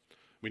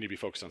 We need to be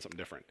focused on something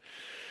different.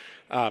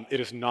 It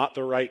is not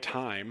the right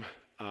time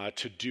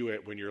to do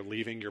it when you're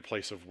leaving your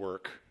place of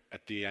work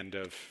at the end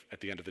of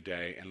the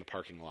day in the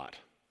parking lot.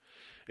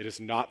 It is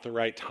not the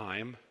right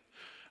time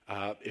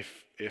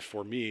if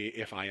for me,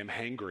 if I am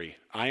hangry.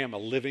 I am a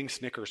living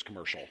Snickers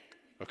commercial,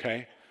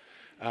 okay?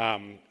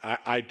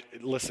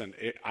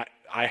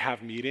 I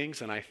have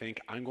meetings, and I think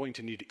I'm going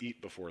to need to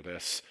eat before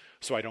this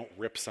so I don't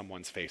rip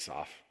someone's face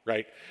off,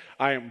 right?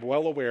 I am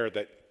well aware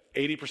that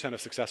 80%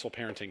 of successful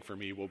parenting for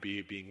me will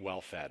be being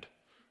well fed,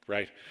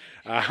 right?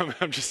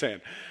 I'm just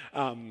saying.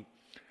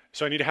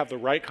 So I need to have the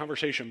right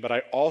conversation, but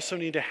I also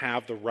need to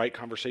have the right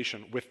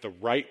conversation with the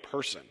right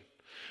person,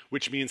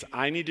 which means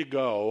I need to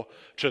go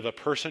to the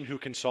person who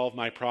can solve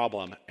my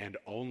problem, and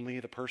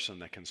only the person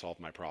that can solve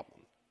my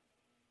problem.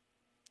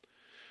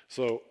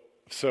 So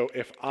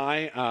if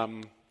I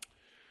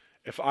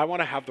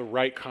want to have the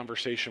right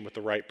conversation with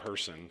the right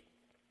person,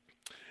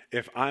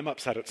 if I'm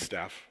upset at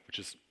Steph, which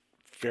is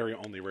very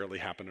only rarely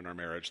happened in our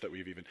marriage that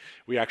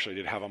we actually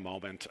did have a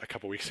moment a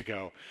couple weeks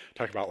ago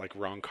talking about like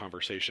wrong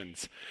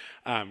conversations.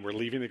 We're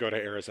leaving to go to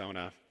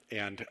Arizona,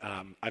 and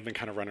I've been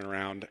kind of running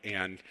around,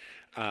 and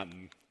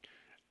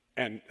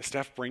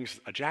Steph brings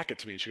a jacket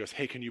to me, and she goes,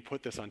 "Hey, can you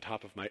put this on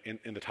top of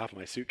in the top of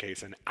my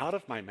suitcase?" And out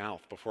of my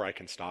mouth, before I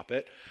can stop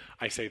it,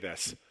 I say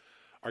this: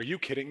 "Are you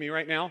kidding me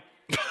right now?"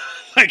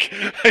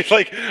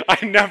 I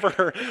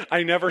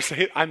never say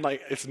it. I'm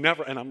like, it's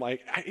never, and I'm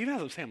like, even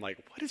as I'm saying, I'm like,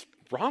 what is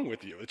wrong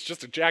with you? It's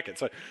just a jacket.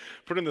 So I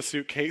put it in the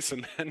suitcase,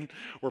 and then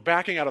we're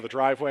backing out of the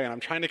driveway, and I'm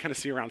trying to kind of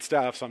see around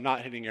Steph, so I'm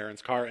not hitting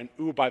Aaron's car. And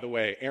ooh, by the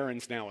way,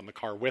 Aaron's now in the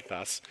car with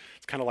us.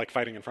 It's kind of like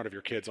fighting in front of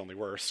your kids, only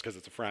worse, because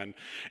it's a friend.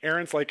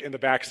 Aaron's like in the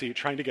back seat,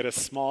 trying to get as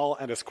small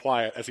and as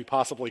quiet as he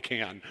possibly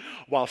can,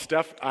 while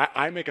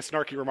I make a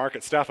snarky remark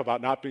at Steph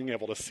about not being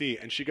able to see,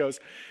 and she goes,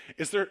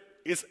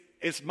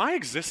 Is my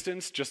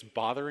existence just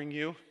bothering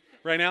you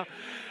right now?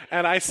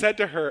 And I said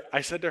to her,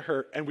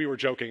 and we were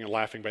joking and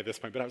laughing by this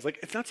point, but I was like,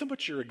 it's not so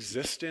much your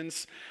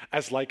existence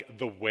as like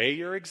the way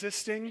you're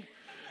existing,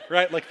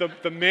 right? Like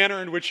the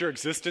manner in which your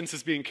existence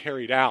is being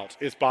carried out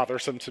is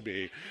bothersome to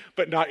me,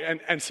 but not,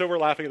 and so we're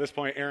laughing at this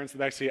point. Aaron's in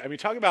the back seat. I mean,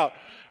 talk about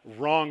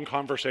wrong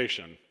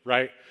conversation,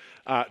 right?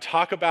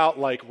 Talk about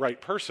like right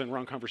person,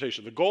 wrong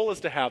conversation. The goal is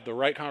to have the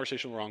right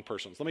conversation with the wrong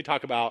person. So let me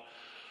talk about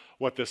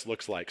what this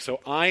looks like. So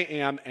I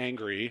am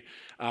angry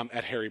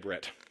at Harry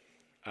Britt.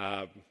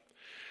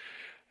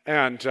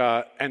 And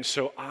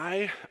so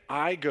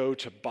I go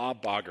to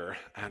Bob Bogger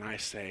and I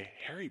say,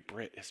 Harry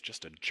Britt is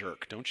just a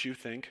jerk, don't you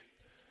think?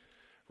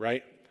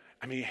 Right?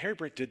 I mean, Harry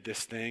Britt did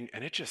this thing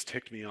and it just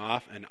ticked me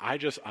off and I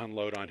just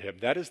unload on him.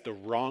 That is the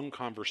wrong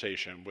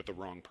conversation with the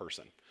wrong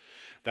person.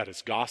 That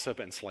is gossip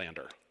and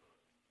slander.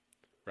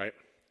 Right?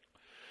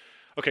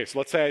 Okay, so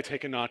let's say I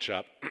take a notch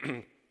up.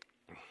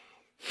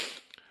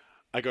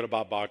 I go to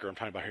Bob Bogger, I'm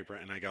talking about Harry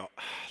Britt, and I go,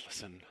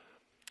 listen,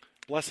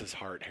 bless his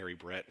heart, Harry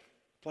Britt.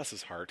 Bless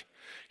his heart.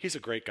 He's a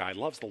great guy,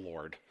 loves the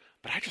Lord,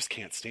 but I just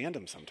can't stand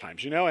him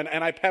sometimes, you know?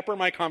 And I pepper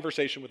my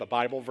conversation with a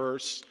Bible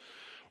verse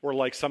or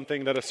like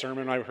something that a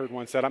sermon I heard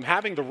once said. I'm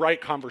having the right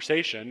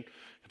conversation.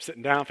 I'm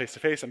sitting down face to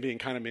face. I'm being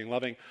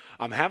loving.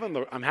 I'm having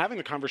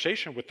the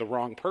conversation with the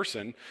wrong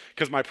person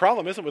because my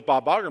problem isn't with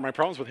Bob Bogger. My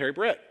problem's with Harry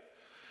Britt.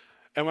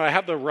 And when I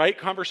have the right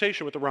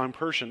conversation with the wrong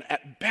person,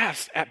 at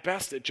best,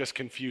 it just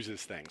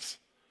confuses things.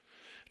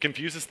 It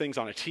confuses things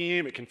on a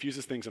team. It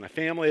confuses things in a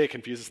family. It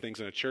confuses things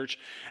in a church.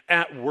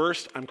 At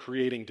worst, I'm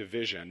creating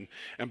division.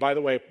 And by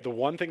the way, the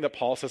one thing that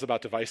Paul says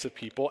about divisive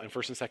people in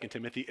 1 and 2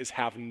 Timothy is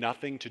have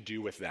nothing to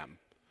do with them.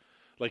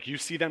 Like you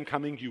see them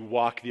coming, you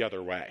walk the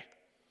other way.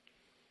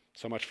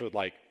 So much for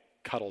like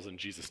cuddles in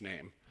Jesus'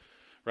 name.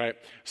 Right?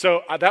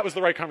 So that was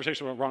the right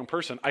conversation with the wrong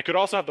person. I could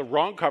also have the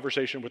wrong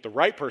conversation with the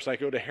right person. I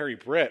could go to Harry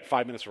Britt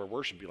 5 minutes before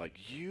worship and be like,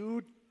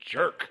 you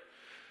jerk.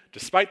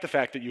 Despite the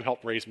fact that you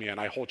helped raise me and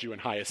I hold you in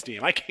high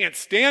esteem. I can't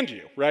stand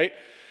you, right?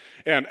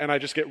 And I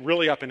just get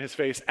really up in his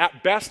face.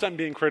 At best, I'm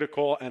being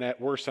critical, and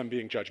at worst, I'm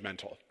being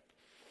judgmental.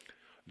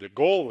 The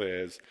goal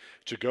is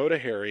to go to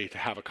Harry, to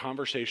have a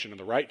conversation in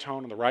the right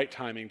tone and the right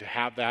timing, to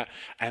have that.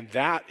 And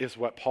that is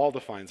what Paul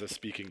defines as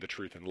speaking the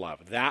truth in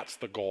love. That's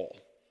the goal.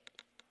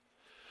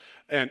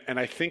 And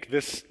I think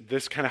this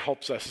kind of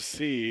helps us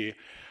see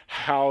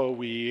how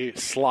we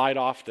slide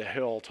off the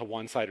hill to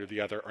one side or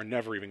the other or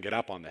never even get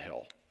up on the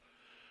hill,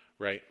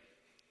 right?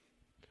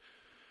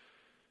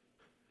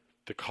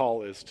 The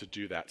call is to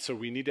do that. So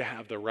we need to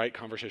have the right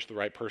conversation with the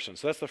right person.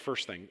 So that's the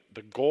first thing.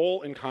 The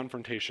goal in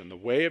confrontation, the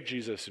way of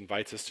Jesus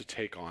invites us to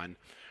take on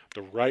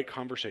the right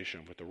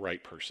conversation with the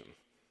right person.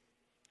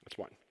 That's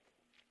one.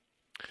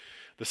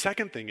 The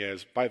second thing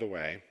is, by the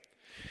way,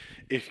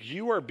 if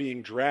you are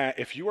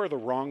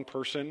the wrong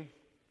person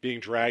being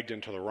dragged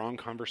into the wrong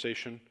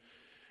conversation,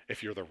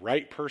 if you're the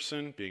right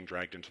person being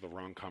dragged into the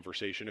wrong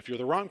conversation, if you're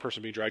the wrong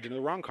person being dragged into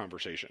the wrong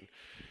conversation,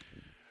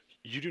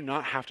 you do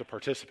not have to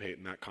participate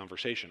in that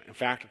conversation. In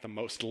fact, the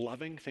most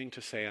loving thing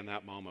to say in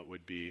that moment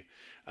would be,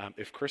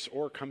 if Chris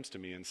Orr comes to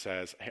me and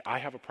says, hey, I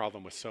have a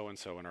problem with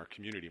so-and-so in our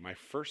community, my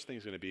first thing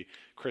is going to be,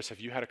 Chris, have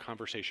you had a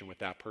conversation with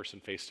that person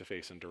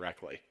face-to-face and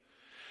directly?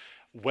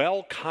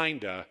 Well,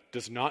 kinda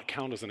does not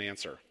count as an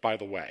answer, by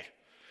the way.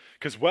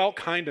 Because well,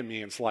 kinda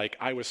means like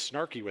I was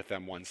snarky with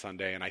them one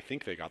Sunday and I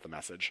think they got the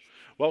message.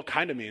 Well,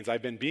 kinda means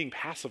I've been being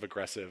passive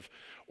aggressive,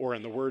 or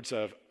in the words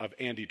of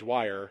Andy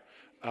Dwyer,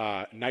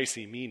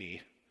 nicey meanie,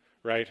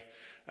 right?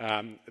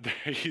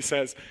 He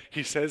says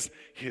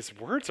his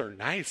words are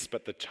nice,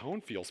 but the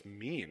tone feels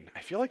mean.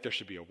 I feel like there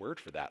should be a word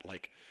for that,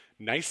 like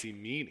nicey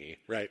meanie,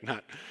 right?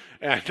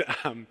 I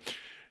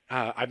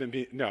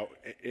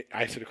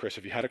said to Chris,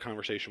 have you had a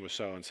conversation with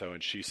so-and-so?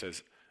 And she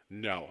says,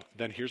 no.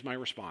 Then here's my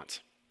response.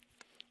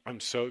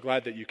 I'm so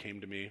glad that you came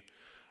to me.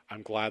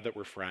 I'm glad that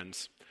we're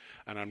friends.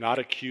 And I'm not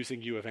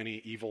accusing you of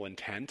any evil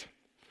intent.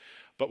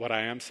 But what I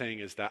am saying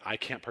is that I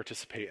can't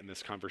participate in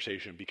this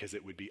conversation because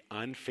it would be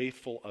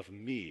unfaithful of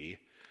me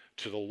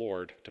to the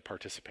Lord to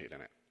participate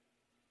in it.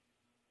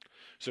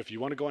 So if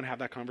you want to go and have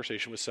that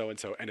conversation with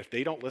so-and-so, and if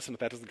they don't listen, if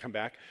that doesn't come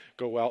back,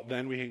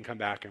 then we can come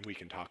back and we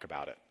can talk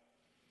about it.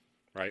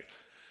 Right?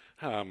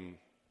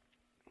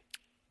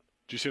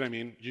 Do you see what I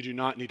mean? You do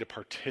not need to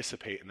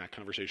participate in that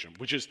conversation,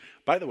 which is,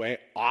 by the way,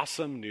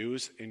 awesome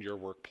news in your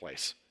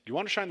workplace. You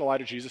want to shine the light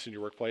of Jesus in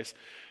your workplace?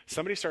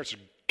 Somebody starts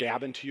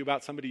gabbing to you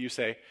about somebody, you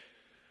say,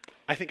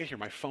 I think I hear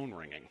my phone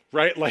ringing,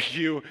 right? Like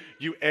you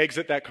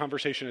exit that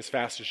conversation as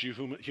fast as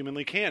you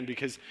humanly can,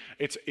 because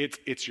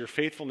it's your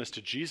faithfulness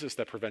to Jesus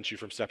that prevents you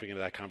from stepping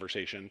into that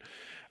conversation.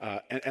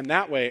 And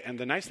that way, and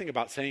the nice thing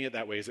about saying it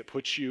that way is it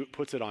puts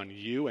it on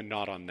you and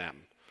not on them.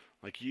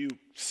 Like, you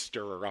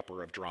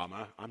stirrer-upper of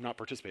drama, I'm not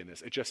participating in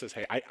this. It just says,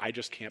 hey, I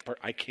just can't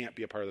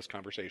be a part of this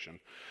conversation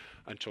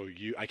until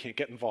I can't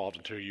get involved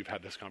until you've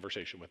had this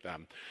conversation with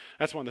them.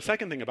 That's one. The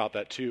second thing about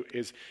that, too,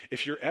 is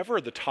if you're ever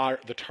the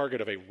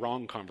target of a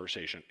wrong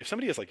conversation, if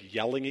somebody is, like,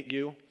 yelling at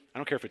you, I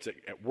don't care if it's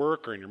at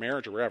work or in your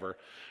marriage or wherever,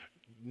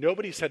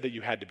 nobody said that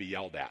you had to be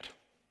yelled at,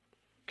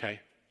 okay?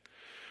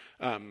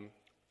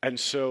 And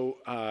so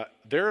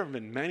there have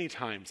been many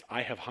times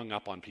I have hung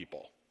up on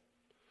people.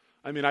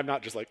 I mean, I've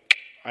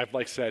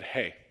said,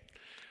 hey,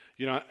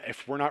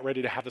 if we're not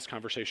ready to have this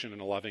conversation in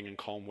a loving and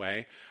calm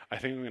way, I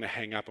think I'm going to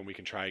hang up and we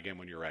can try again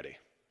when you're ready.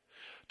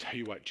 Tell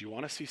you what, do you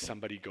want to see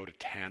somebody go to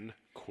 10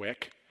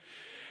 quick?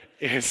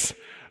 Is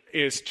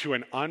to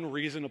an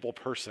unreasonable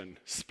person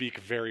speak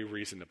very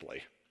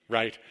reasonably,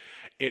 right?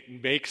 It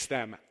makes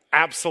them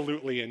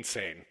absolutely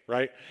insane,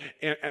 right?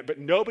 But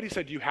nobody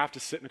said you have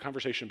to sit in a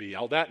conversation and be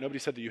yelled at. Nobody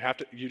said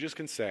that you just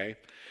can say,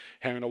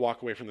 hey, I'm going to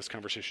walk away from this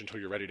conversation until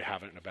you're ready to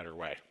have it in a better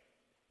way.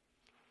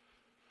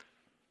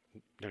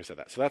 Never said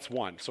that. So that's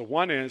one. So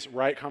one is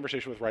right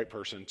conversation with right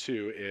person.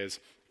 Two is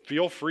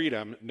feel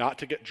freedom not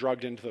to get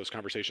drugged into those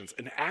conversations.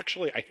 And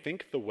actually, I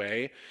think the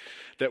way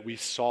that we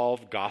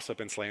solve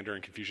gossip and slander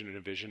and confusion and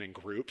division in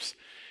groups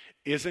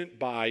isn't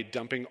by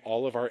dumping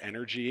all of our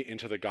energy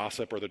into the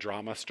gossip or the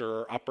drama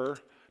stirrer-upper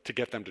to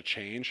get them to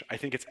change. I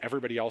think it's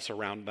everybody else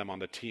around them on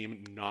the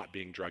team not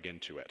being drug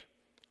into it.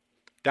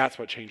 That's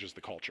what changes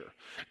the culture.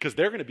 Because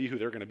they're going to be who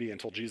they're going to be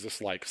until Jesus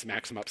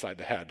smacks them upside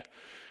the head,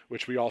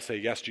 which we all say,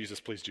 yes,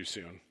 Jesus, please do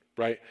soon,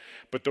 right?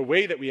 But the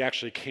way that we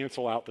actually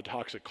cancel out the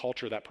toxic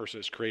culture that person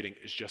is creating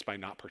is just by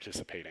not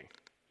participating,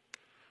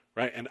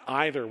 right? And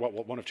either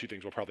one of two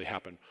things will probably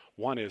happen.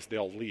 One is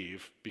they'll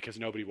leave because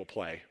nobody will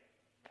play.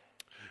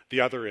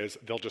 The other is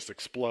they'll just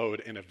explode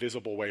in a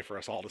visible way for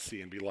us all to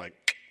see and be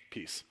like,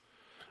 peace.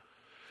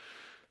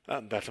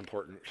 That's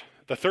important.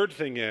 The third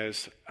thing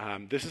is,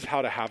 this is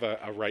how to have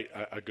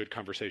a good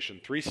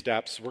conversation. 3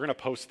 steps. We're going to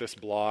post this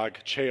blog.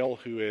 Chael,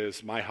 who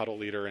is my huddle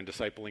leader and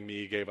discipling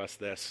me, gave us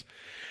this.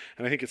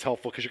 And I think it's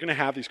helpful because you're going to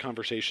have these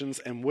conversations,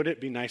 and would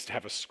it be nice to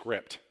have a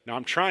script? Now,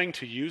 I'm trying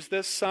to use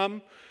this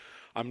some.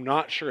 I'm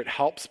not sure it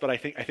helps, but I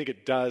think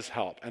it does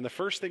help. And the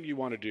first thing you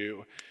want to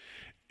do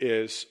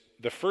is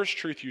the first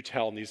truth you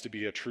tell needs to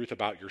be a truth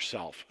about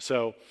yourself.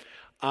 So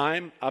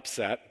I'm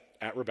upset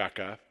at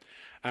Rebecca,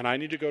 and I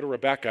need to go to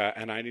Rebecca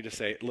and I need to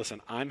say,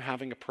 listen, I'm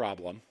having a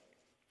problem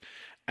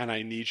and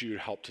I need your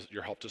help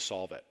to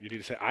solve it. You need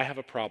to say, I have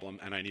a problem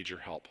and I need your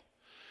help.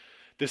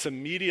 This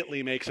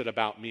immediately makes it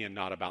about me and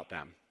not about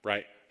them,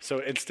 right? So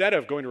instead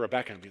of going to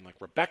Rebecca and being like,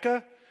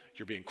 Rebecca,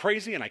 you're being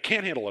crazy and I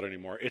can't handle it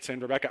anymore, it's saying,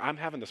 Rebecca, I'm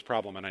having this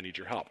problem and I need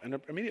your help. And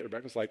immediately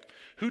Rebecca's like,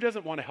 who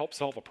doesn't want to help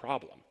solve a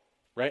problem?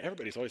 Right?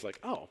 Everybody's always like,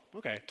 oh,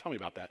 okay, tell me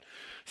about that.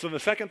 So the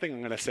second thing I'm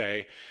going to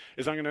say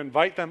is I'm going to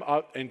invite them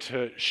up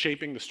into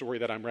shaping the story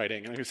that I'm writing.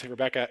 And I'm going to say,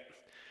 Rebecca,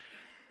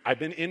 I've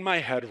been in my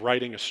head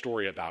writing a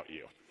story about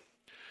you.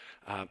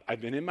 I've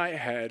been in my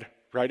head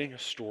writing a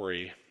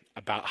story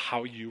about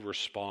how you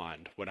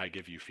respond when I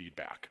give you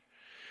feedback.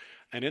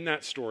 And in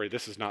that story,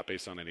 this is not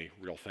based on any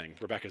real thing.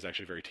 Rebecca is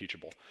actually very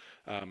teachable.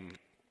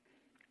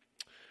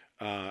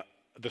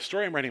 The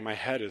story I'm writing in my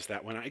head is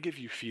that when I give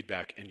you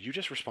feedback and you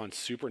just respond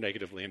super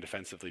negatively and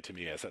defensively to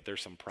me, is that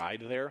there's some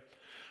pride there.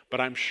 But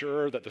I'm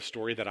sure that the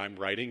story that I'm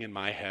writing in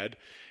my head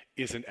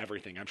isn't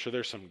everything. I'm sure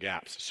there's some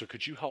gaps. So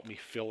could you help me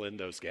fill in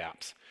those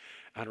gaps?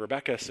 And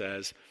Rebecca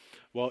says,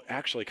 well,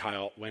 actually,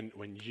 Kyle, when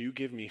you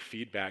give me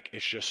feedback,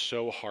 it's just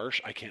so harsh,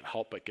 I can't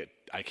help but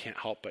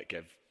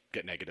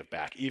get negative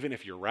back, even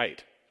if you're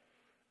right?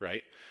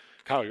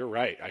 Kyle, you're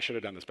right. I should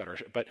have done this better.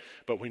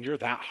 But when you're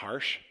that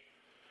harsh,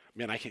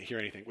 man, I can't hear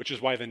anything, which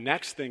is why the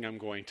next thing I'm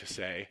going to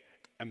say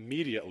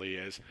immediately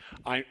is,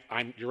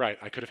 you're right,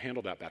 I could have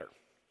handled that better.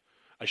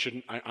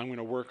 I'm going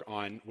to work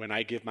on, when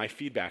I give my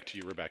feedback to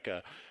you,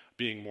 Rebecca,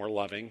 being more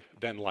loving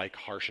than like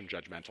harsh and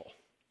judgmental.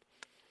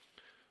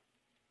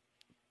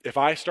 If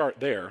I start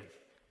there,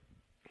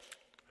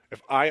 if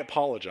I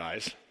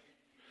apologize,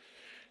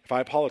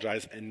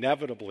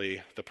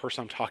 inevitably the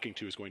person I'm talking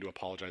to is going to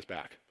apologize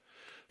back.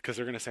 Because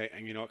they're going to say,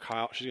 and you know what,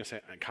 Kyle, she's going to say,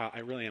 Kyle,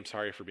 I really am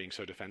sorry for being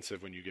so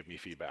defensive when you give me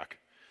feedback.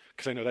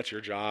 Because I know that's your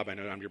job. I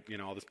know I'm your,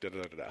 all this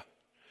da-da-da-da-da.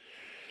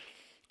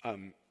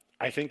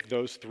 I think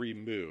those 3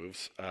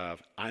 moves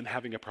of, I'm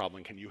having a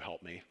problem, can you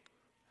help me?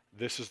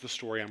 This is the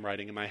story I'm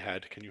writing in my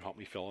head, can you help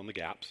me fill in the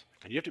gaps?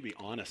 And you have to be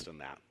honest in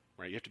that,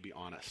 right? You have to be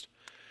honest.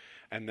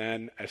 And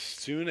then as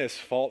soon as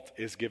fault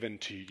is given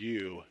to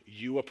you,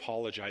 you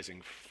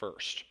apologizing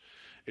first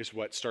is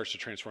what starts to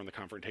transform the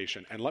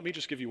confrontation. And let me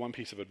just give you one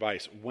piece of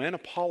advice. When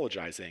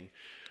apologizing,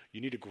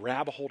 You need to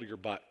grab a hold of your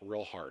butt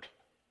real hard.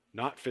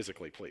 Not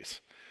physically,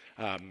 please.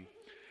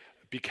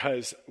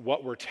 Because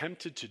what we're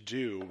tempted to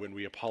do when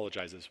we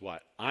apologize is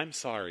what? I'm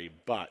sorry,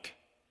 but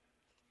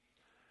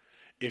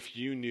if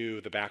you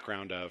knew the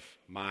background of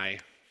why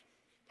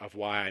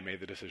I made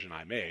the decision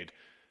I made,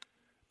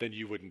 then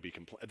you wouldn't be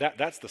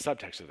that's the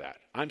subtext of that.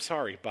 I'm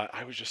sorry, but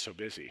I was just so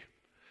busy.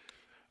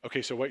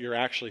 Okay, so what you're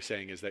actually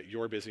saying is that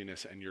your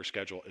busyness and your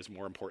schedule is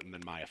more important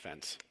than my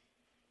offense,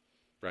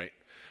 right?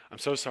 I'm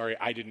so sorry,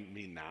 I didn't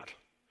mean that.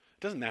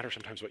 It doesn't matter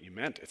sometimes what you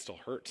meant, it still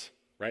hurts,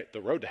 right?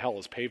 The road to hell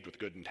is paved with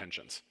good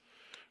intentions,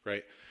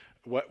 right?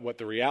 What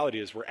the reality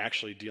is, we're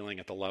actually dealing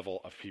at the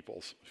level of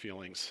people's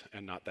feelings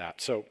and not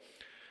that. So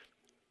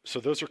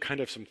those are kind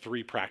of some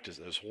three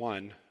practices.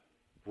 One,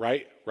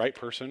 right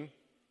person,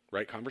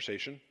 right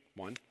conversation,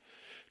 one.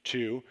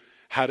 Two,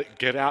 how to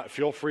get out,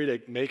 feel free to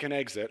make an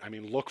exit. I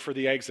mean, look for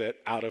the exit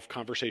out of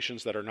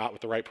conversations that are not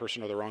with the right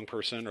person or the wrong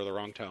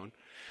tone.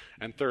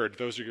 And third,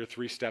 those are your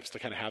 3 steps to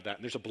kind of have that.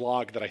 And there's a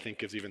blog that I think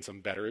gives even some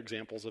better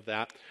examples of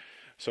that.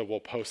 So we'll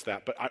post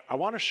that. But I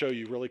want to show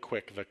you really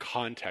quick the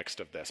context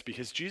of this,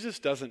 because Jesus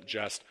doesn't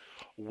just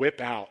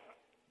whip out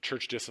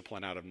church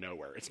discipline out of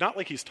nowhere. It's not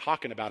like he's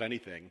talking about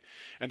anything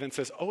and then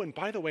says, oh, and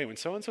by the way, when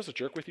so-and-so's a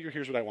jerk with you,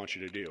 here's what I want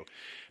you to do.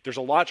 There's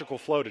a logical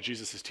flow to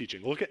Jesus'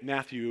 teaching. Look at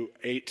Matthew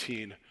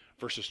 18,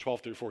 verses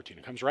 12 through 14.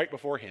 It comes right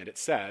beforehand. It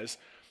says,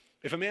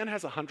 if a man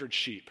has 100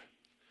 sheep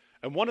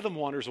and one of them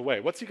wanders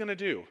away, what's he going to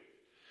do?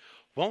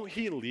 Won't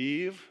he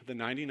leave the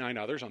 99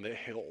 others on the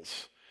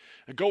hills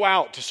and go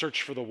out to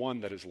search for the one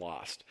that is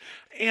lost?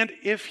 And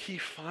if he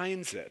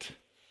finds it,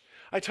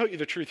 I tell you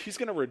the truth, he's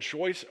going to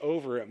rejoice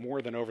over it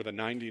more than over the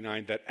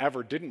 99 that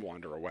ever didn't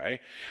wander away.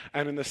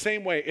 And in the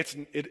same way,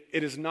 it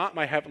is not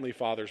my heavenly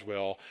Father's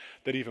will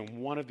that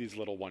even one of these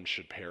little ones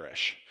should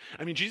perish.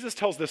 I mean, Jesus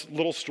tells this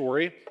little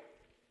story.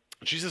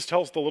 Jesus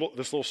tells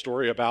this little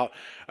story about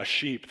a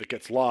sheep that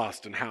gets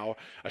lost and how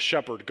a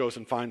shepherd goes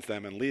and finds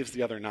them and leaves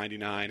the other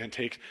 99 and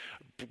takes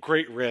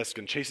great risk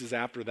and chases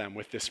after them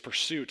with this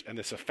pursuit and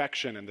this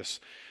affection and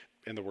this,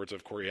 in the words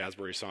of Corey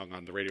Asbury's song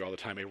on the radio all the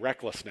time, a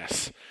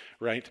recklessness,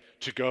 right,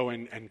 to go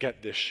and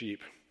get this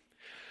sheep.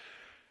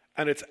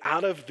 And it's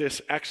out of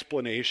this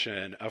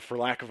explanation of, for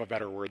lack of a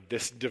better word,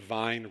 this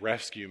divine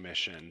rescue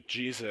mission,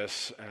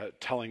 Jesus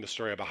telling the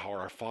story about how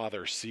our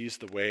Father sees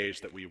the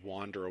ways that we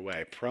wander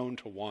away. Prone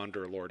to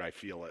wander, Lord, I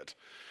feel it.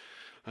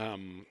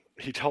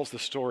 He tells the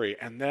story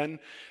and then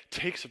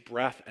takes a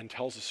breath and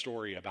tells a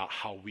story about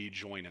how we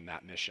join in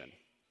that mission.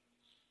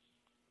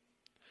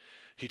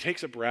 He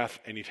takes a breath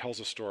and he tells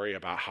a story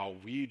about how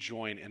we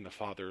join in the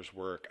Father's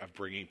work of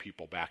bringing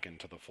people back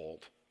into the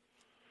fold.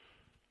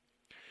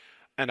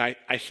 And I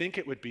think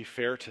it would be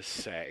fair to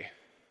say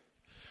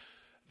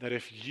that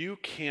if you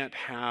can't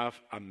have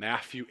a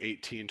Matthew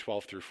 18,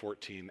 12 through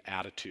 14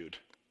 attitude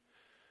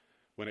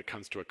when it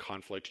comes to a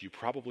conflict, you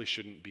probably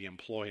shouldn't be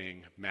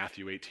employing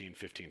Matthew 18,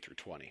 15 through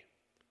 20.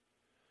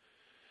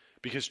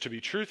 Because to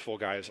be truthful,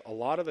 guys, a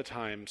lot of the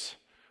times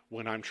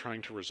when I'm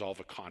trying to resolve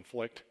a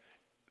conflict,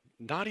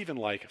 not even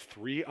like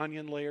 3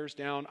 onion layers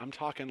down, I'm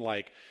talking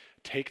like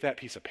take that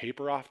piece of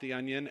paper off the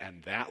onion,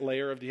 and that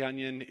layer of the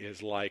onion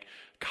is like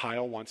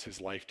Kyle wants his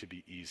life to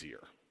be easier.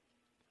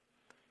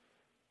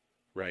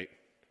 Right?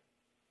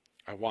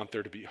 I want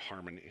there to be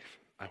harmony.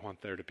 I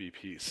want there to be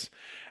peace.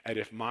 And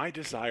if my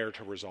desire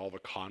to resolve a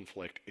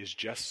conflict is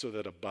just so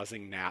that a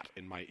buzzing gnat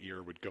in my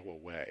ear would go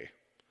away,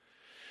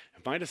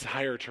 if my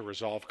desire to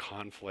resolve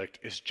conflict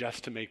is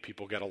just to make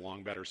people get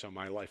along better so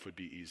my life would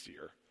be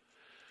easier,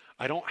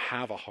 I don't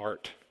have a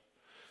heart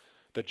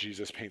that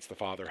Jesus paints the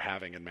Father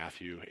having in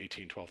Matthew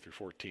 18, 12 through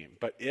 14.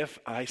 But if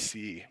I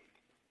see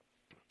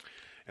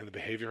in the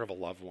behavior of a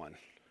loved one,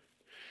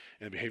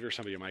 in the behavior of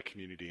somebody in my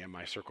community, in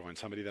my circle, and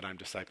somebody that I'm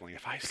discipling,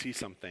 if I see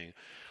something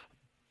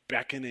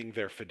beckoning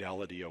their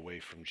fidelity away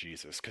from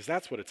Jesus, because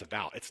that's what it's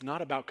about. It's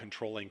not about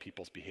controlling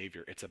people's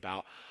behavior. It's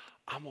about,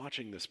 I'm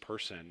watching this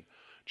person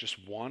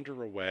just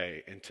wander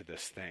away into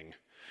this thing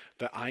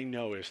that I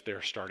know is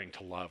they're starting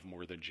to love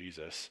more than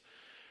Jesus.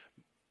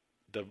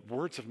 The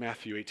words of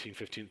Matthew 18,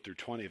 15 through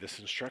 20, this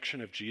instruction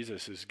of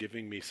Jesus is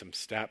giving me some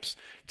steps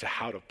to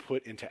how to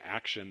put into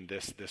action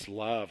this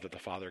love that the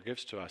Father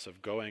gives to us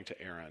of going to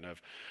Aaron,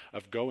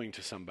 of going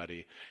to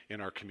somebody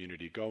in our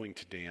community, going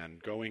to Dan,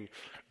 going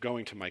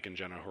to Mike and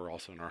Jenna who are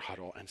also in our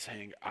huddle and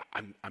saying,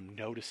 I'm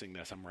noticing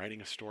this, I'm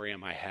writing a story in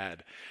my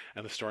head,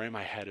 and the story in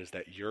my head is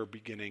that you're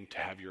beginning to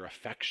have your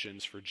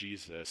affections for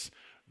Jesus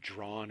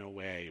drawn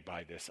away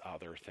by this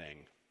other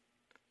thing.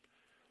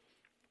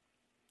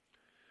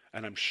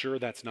 And I'm sure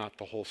that's not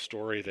the whole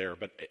story there,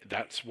 but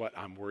that's what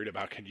I'm worried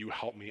about. Can you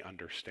help me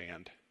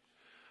understand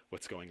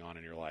what's going on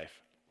in your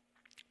life?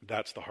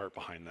 That's the heart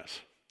behind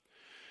this.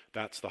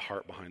 That's the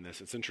heart behind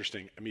this. It's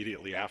interesting,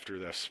 immediately after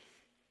this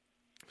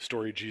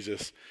story,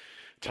 Jesus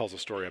tells a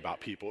story about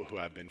people who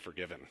have been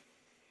forgiven.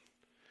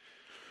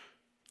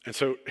 And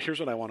so here's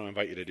what I want to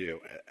invite you to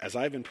do. As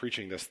I've been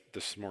preaching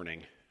this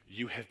morning,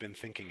 you have been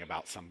thinking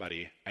about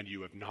somebody and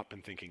you have not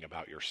been thinking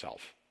about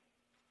yourself.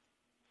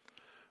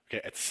 Okay,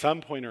 at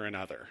some point or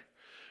another,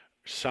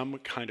 some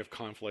kind of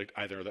conflict,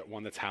 either that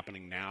one that's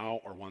happening now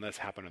or one that's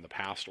happened in the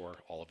past or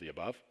all of the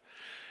above,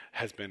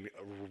 has been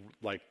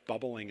like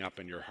bubbling up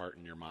in your heart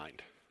and your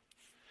mind.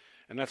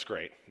 And that's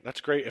great.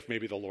 That's great if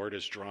maybe the Lord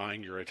is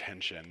drawing your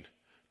attention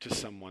to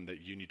someone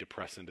that you need to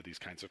press into these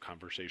kinds of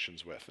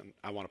conversations with. And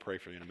I want to pray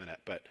for you in a minute,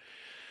 but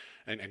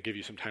and give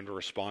you some time to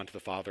respond to the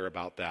Father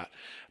about that.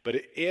 But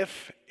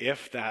if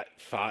that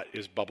thought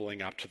is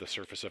bubbling up to the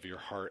surface of your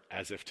heart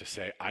as if to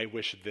say, I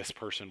wish this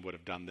person would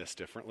have done this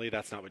differently,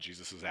 that's not what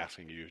Jesus is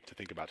asking you to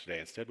think about today.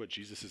 Instead, what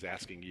Jesus is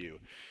asking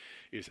you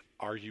is,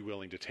 are you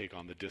willing to take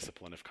on the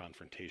discipline of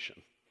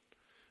confrontation?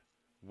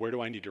 Where do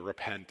I need to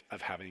repent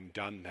of having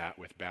done that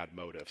with bad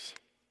motives?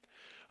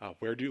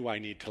 Where do I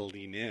need to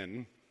lean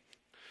in?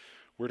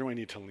 Where do I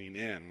need to lean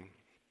in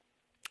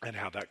and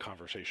have that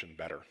conversation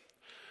better?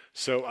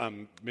 So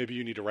maybe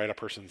you need to write a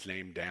person's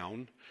name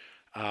down.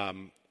 We're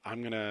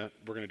gonna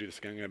do this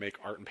again. I'm gonna make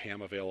Art and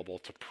Pam available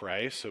to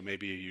pray. So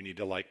maybe you need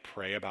to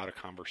pray about a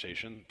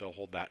conversation. They'll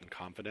hold that in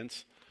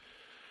confidence.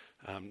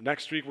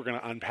 Next week, we're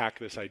gonna unpack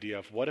this idea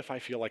of what if I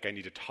feel like I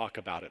need to talk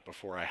about it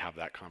before I have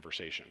that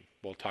conversation.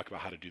 We'll talk about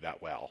how to do that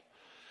well.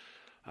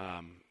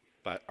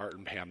 But Art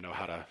and Pam know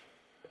how to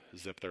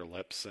zip their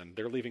lips, and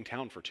they're leaving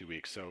town for 2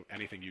 weeks, so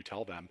anything you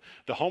tell them,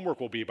 the homework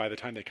will be by the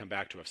time they come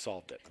back to have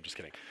solved it. I'm just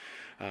kidding.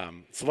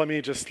 So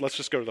let's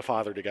just go to the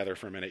Father together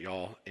for a minute,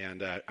 y'all,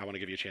 and I want to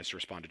give you a chance to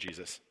respond to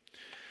Jesus.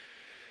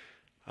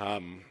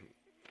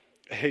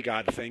 Hey,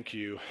 God, thank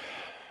you,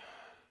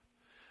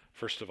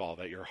 first of all,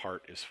 that your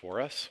heart is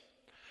for us,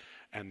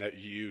 and that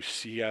you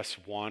see us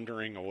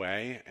wandering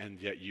away,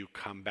 and yet you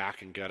come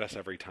back and get us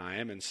every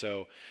time. And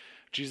so,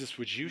 Jesus,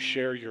 would you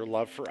share your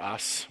love for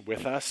us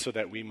with us so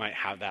that we might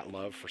have that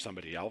love for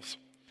somebody else?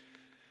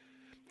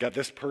 God,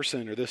 this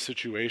person or this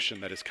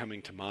situation that is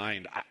coming to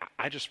mind,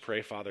 I just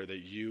pray, Father, that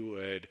you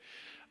would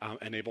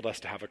enable us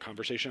to have a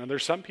conversation. And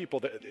there's some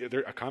people that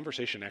a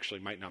conversation actually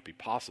might not be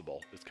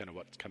possible. That's kind of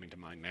what's coming to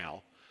mind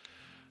now.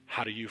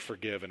 How do you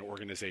forgive an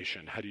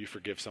organization? How do you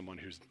forgive someone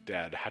who's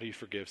dead? How do you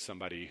forgive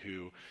somebody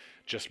who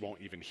just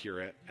won't even hear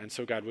it? And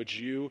so, God, would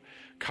you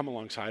come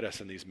alongside us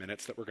in these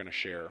minutes that we're going to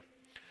share?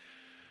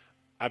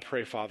 I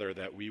pray, Father,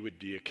 that we would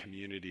be a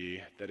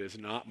community that is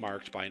not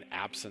marked by an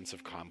absence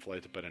of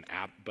conflict,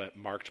 but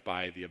marked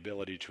by the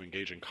ability to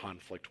engage in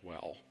conflict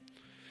well.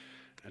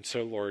 And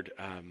so, Lord,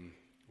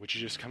 would you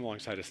just come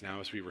alongside us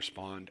now as we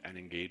respond and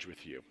engage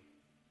with you?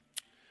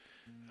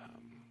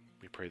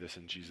 We pray this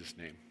in Jesus'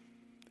 name.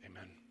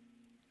 Amen.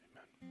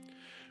 Amen.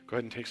 Go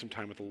ahead and take some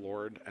time with the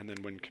Lord, and then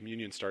when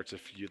communion starts,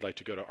 if you'd like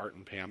to go to Art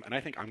and Pam, and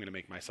I think I'm going to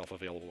make myself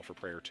available for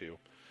prayer too.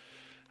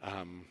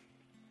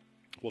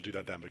 We'll do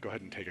that then, but go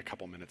ahead and take a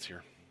couple minutes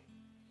here.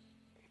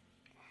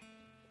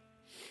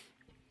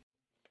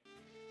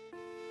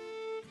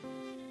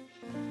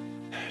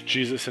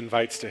 Jesus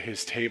invites to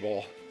his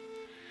table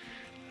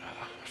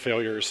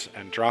failures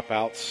and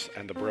dropouts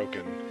and the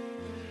broken.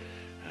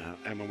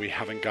 And when we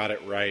haven't got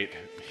it right,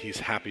 he's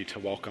happy to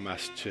welcome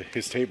us to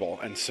his table.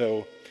 And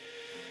so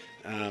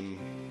I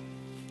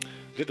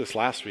did this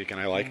last week and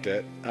I liked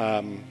it.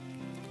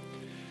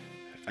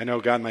 I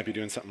know God might be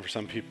doing something for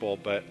some people,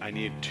 but I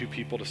need 2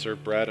 people to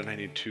serve bread and I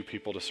need 2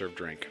 people to serve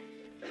drink.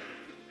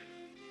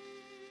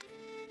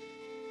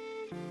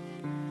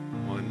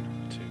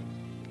 1, 2.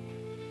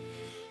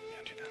 Yeah,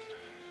 do that.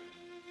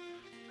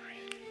 All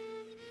right.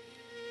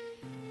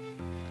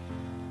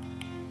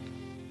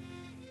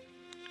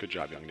 Good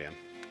job, young Dan.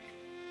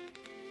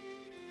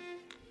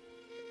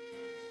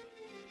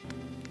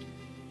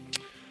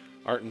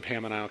 Art and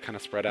Pam and I will kind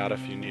of spread out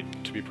if you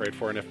need to be prayed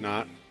for, and if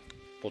not,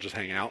 we'll just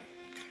hang out.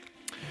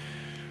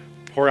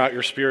 Pour out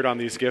your Spirit on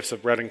these gifts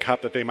of bread and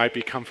cup that they might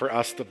become for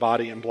us the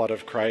body and blood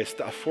of Christ,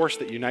 a force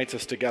that unites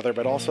us together,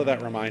 but also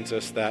that reminds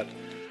us that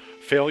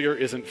failure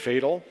isn't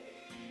fatal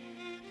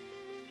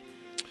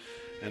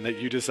and that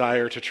you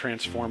desire to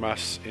transform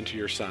us into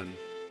your Son.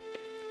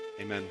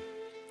 Amen.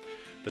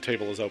 The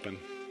table is open.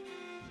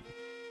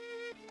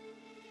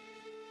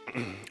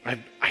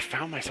 I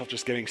found myself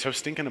just getting so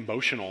stinking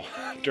emotional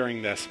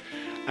during this,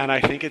 and I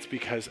think it's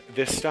because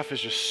this stuff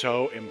is just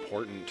so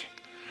important.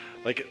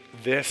 Like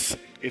this,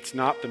 it's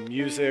not the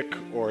music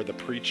or the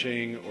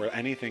preaching or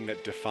anything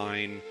that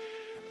define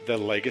the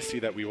legacy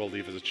that we will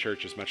leave as a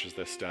church as much as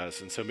this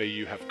does. And so may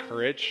you have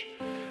courage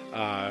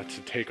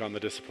to take on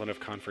the discipline of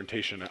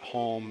confrontation at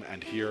home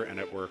and here and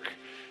at work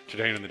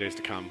today and in the days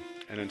to come.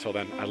 And until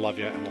then, I love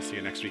you, and we'll see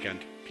you next weekend.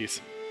 Peace.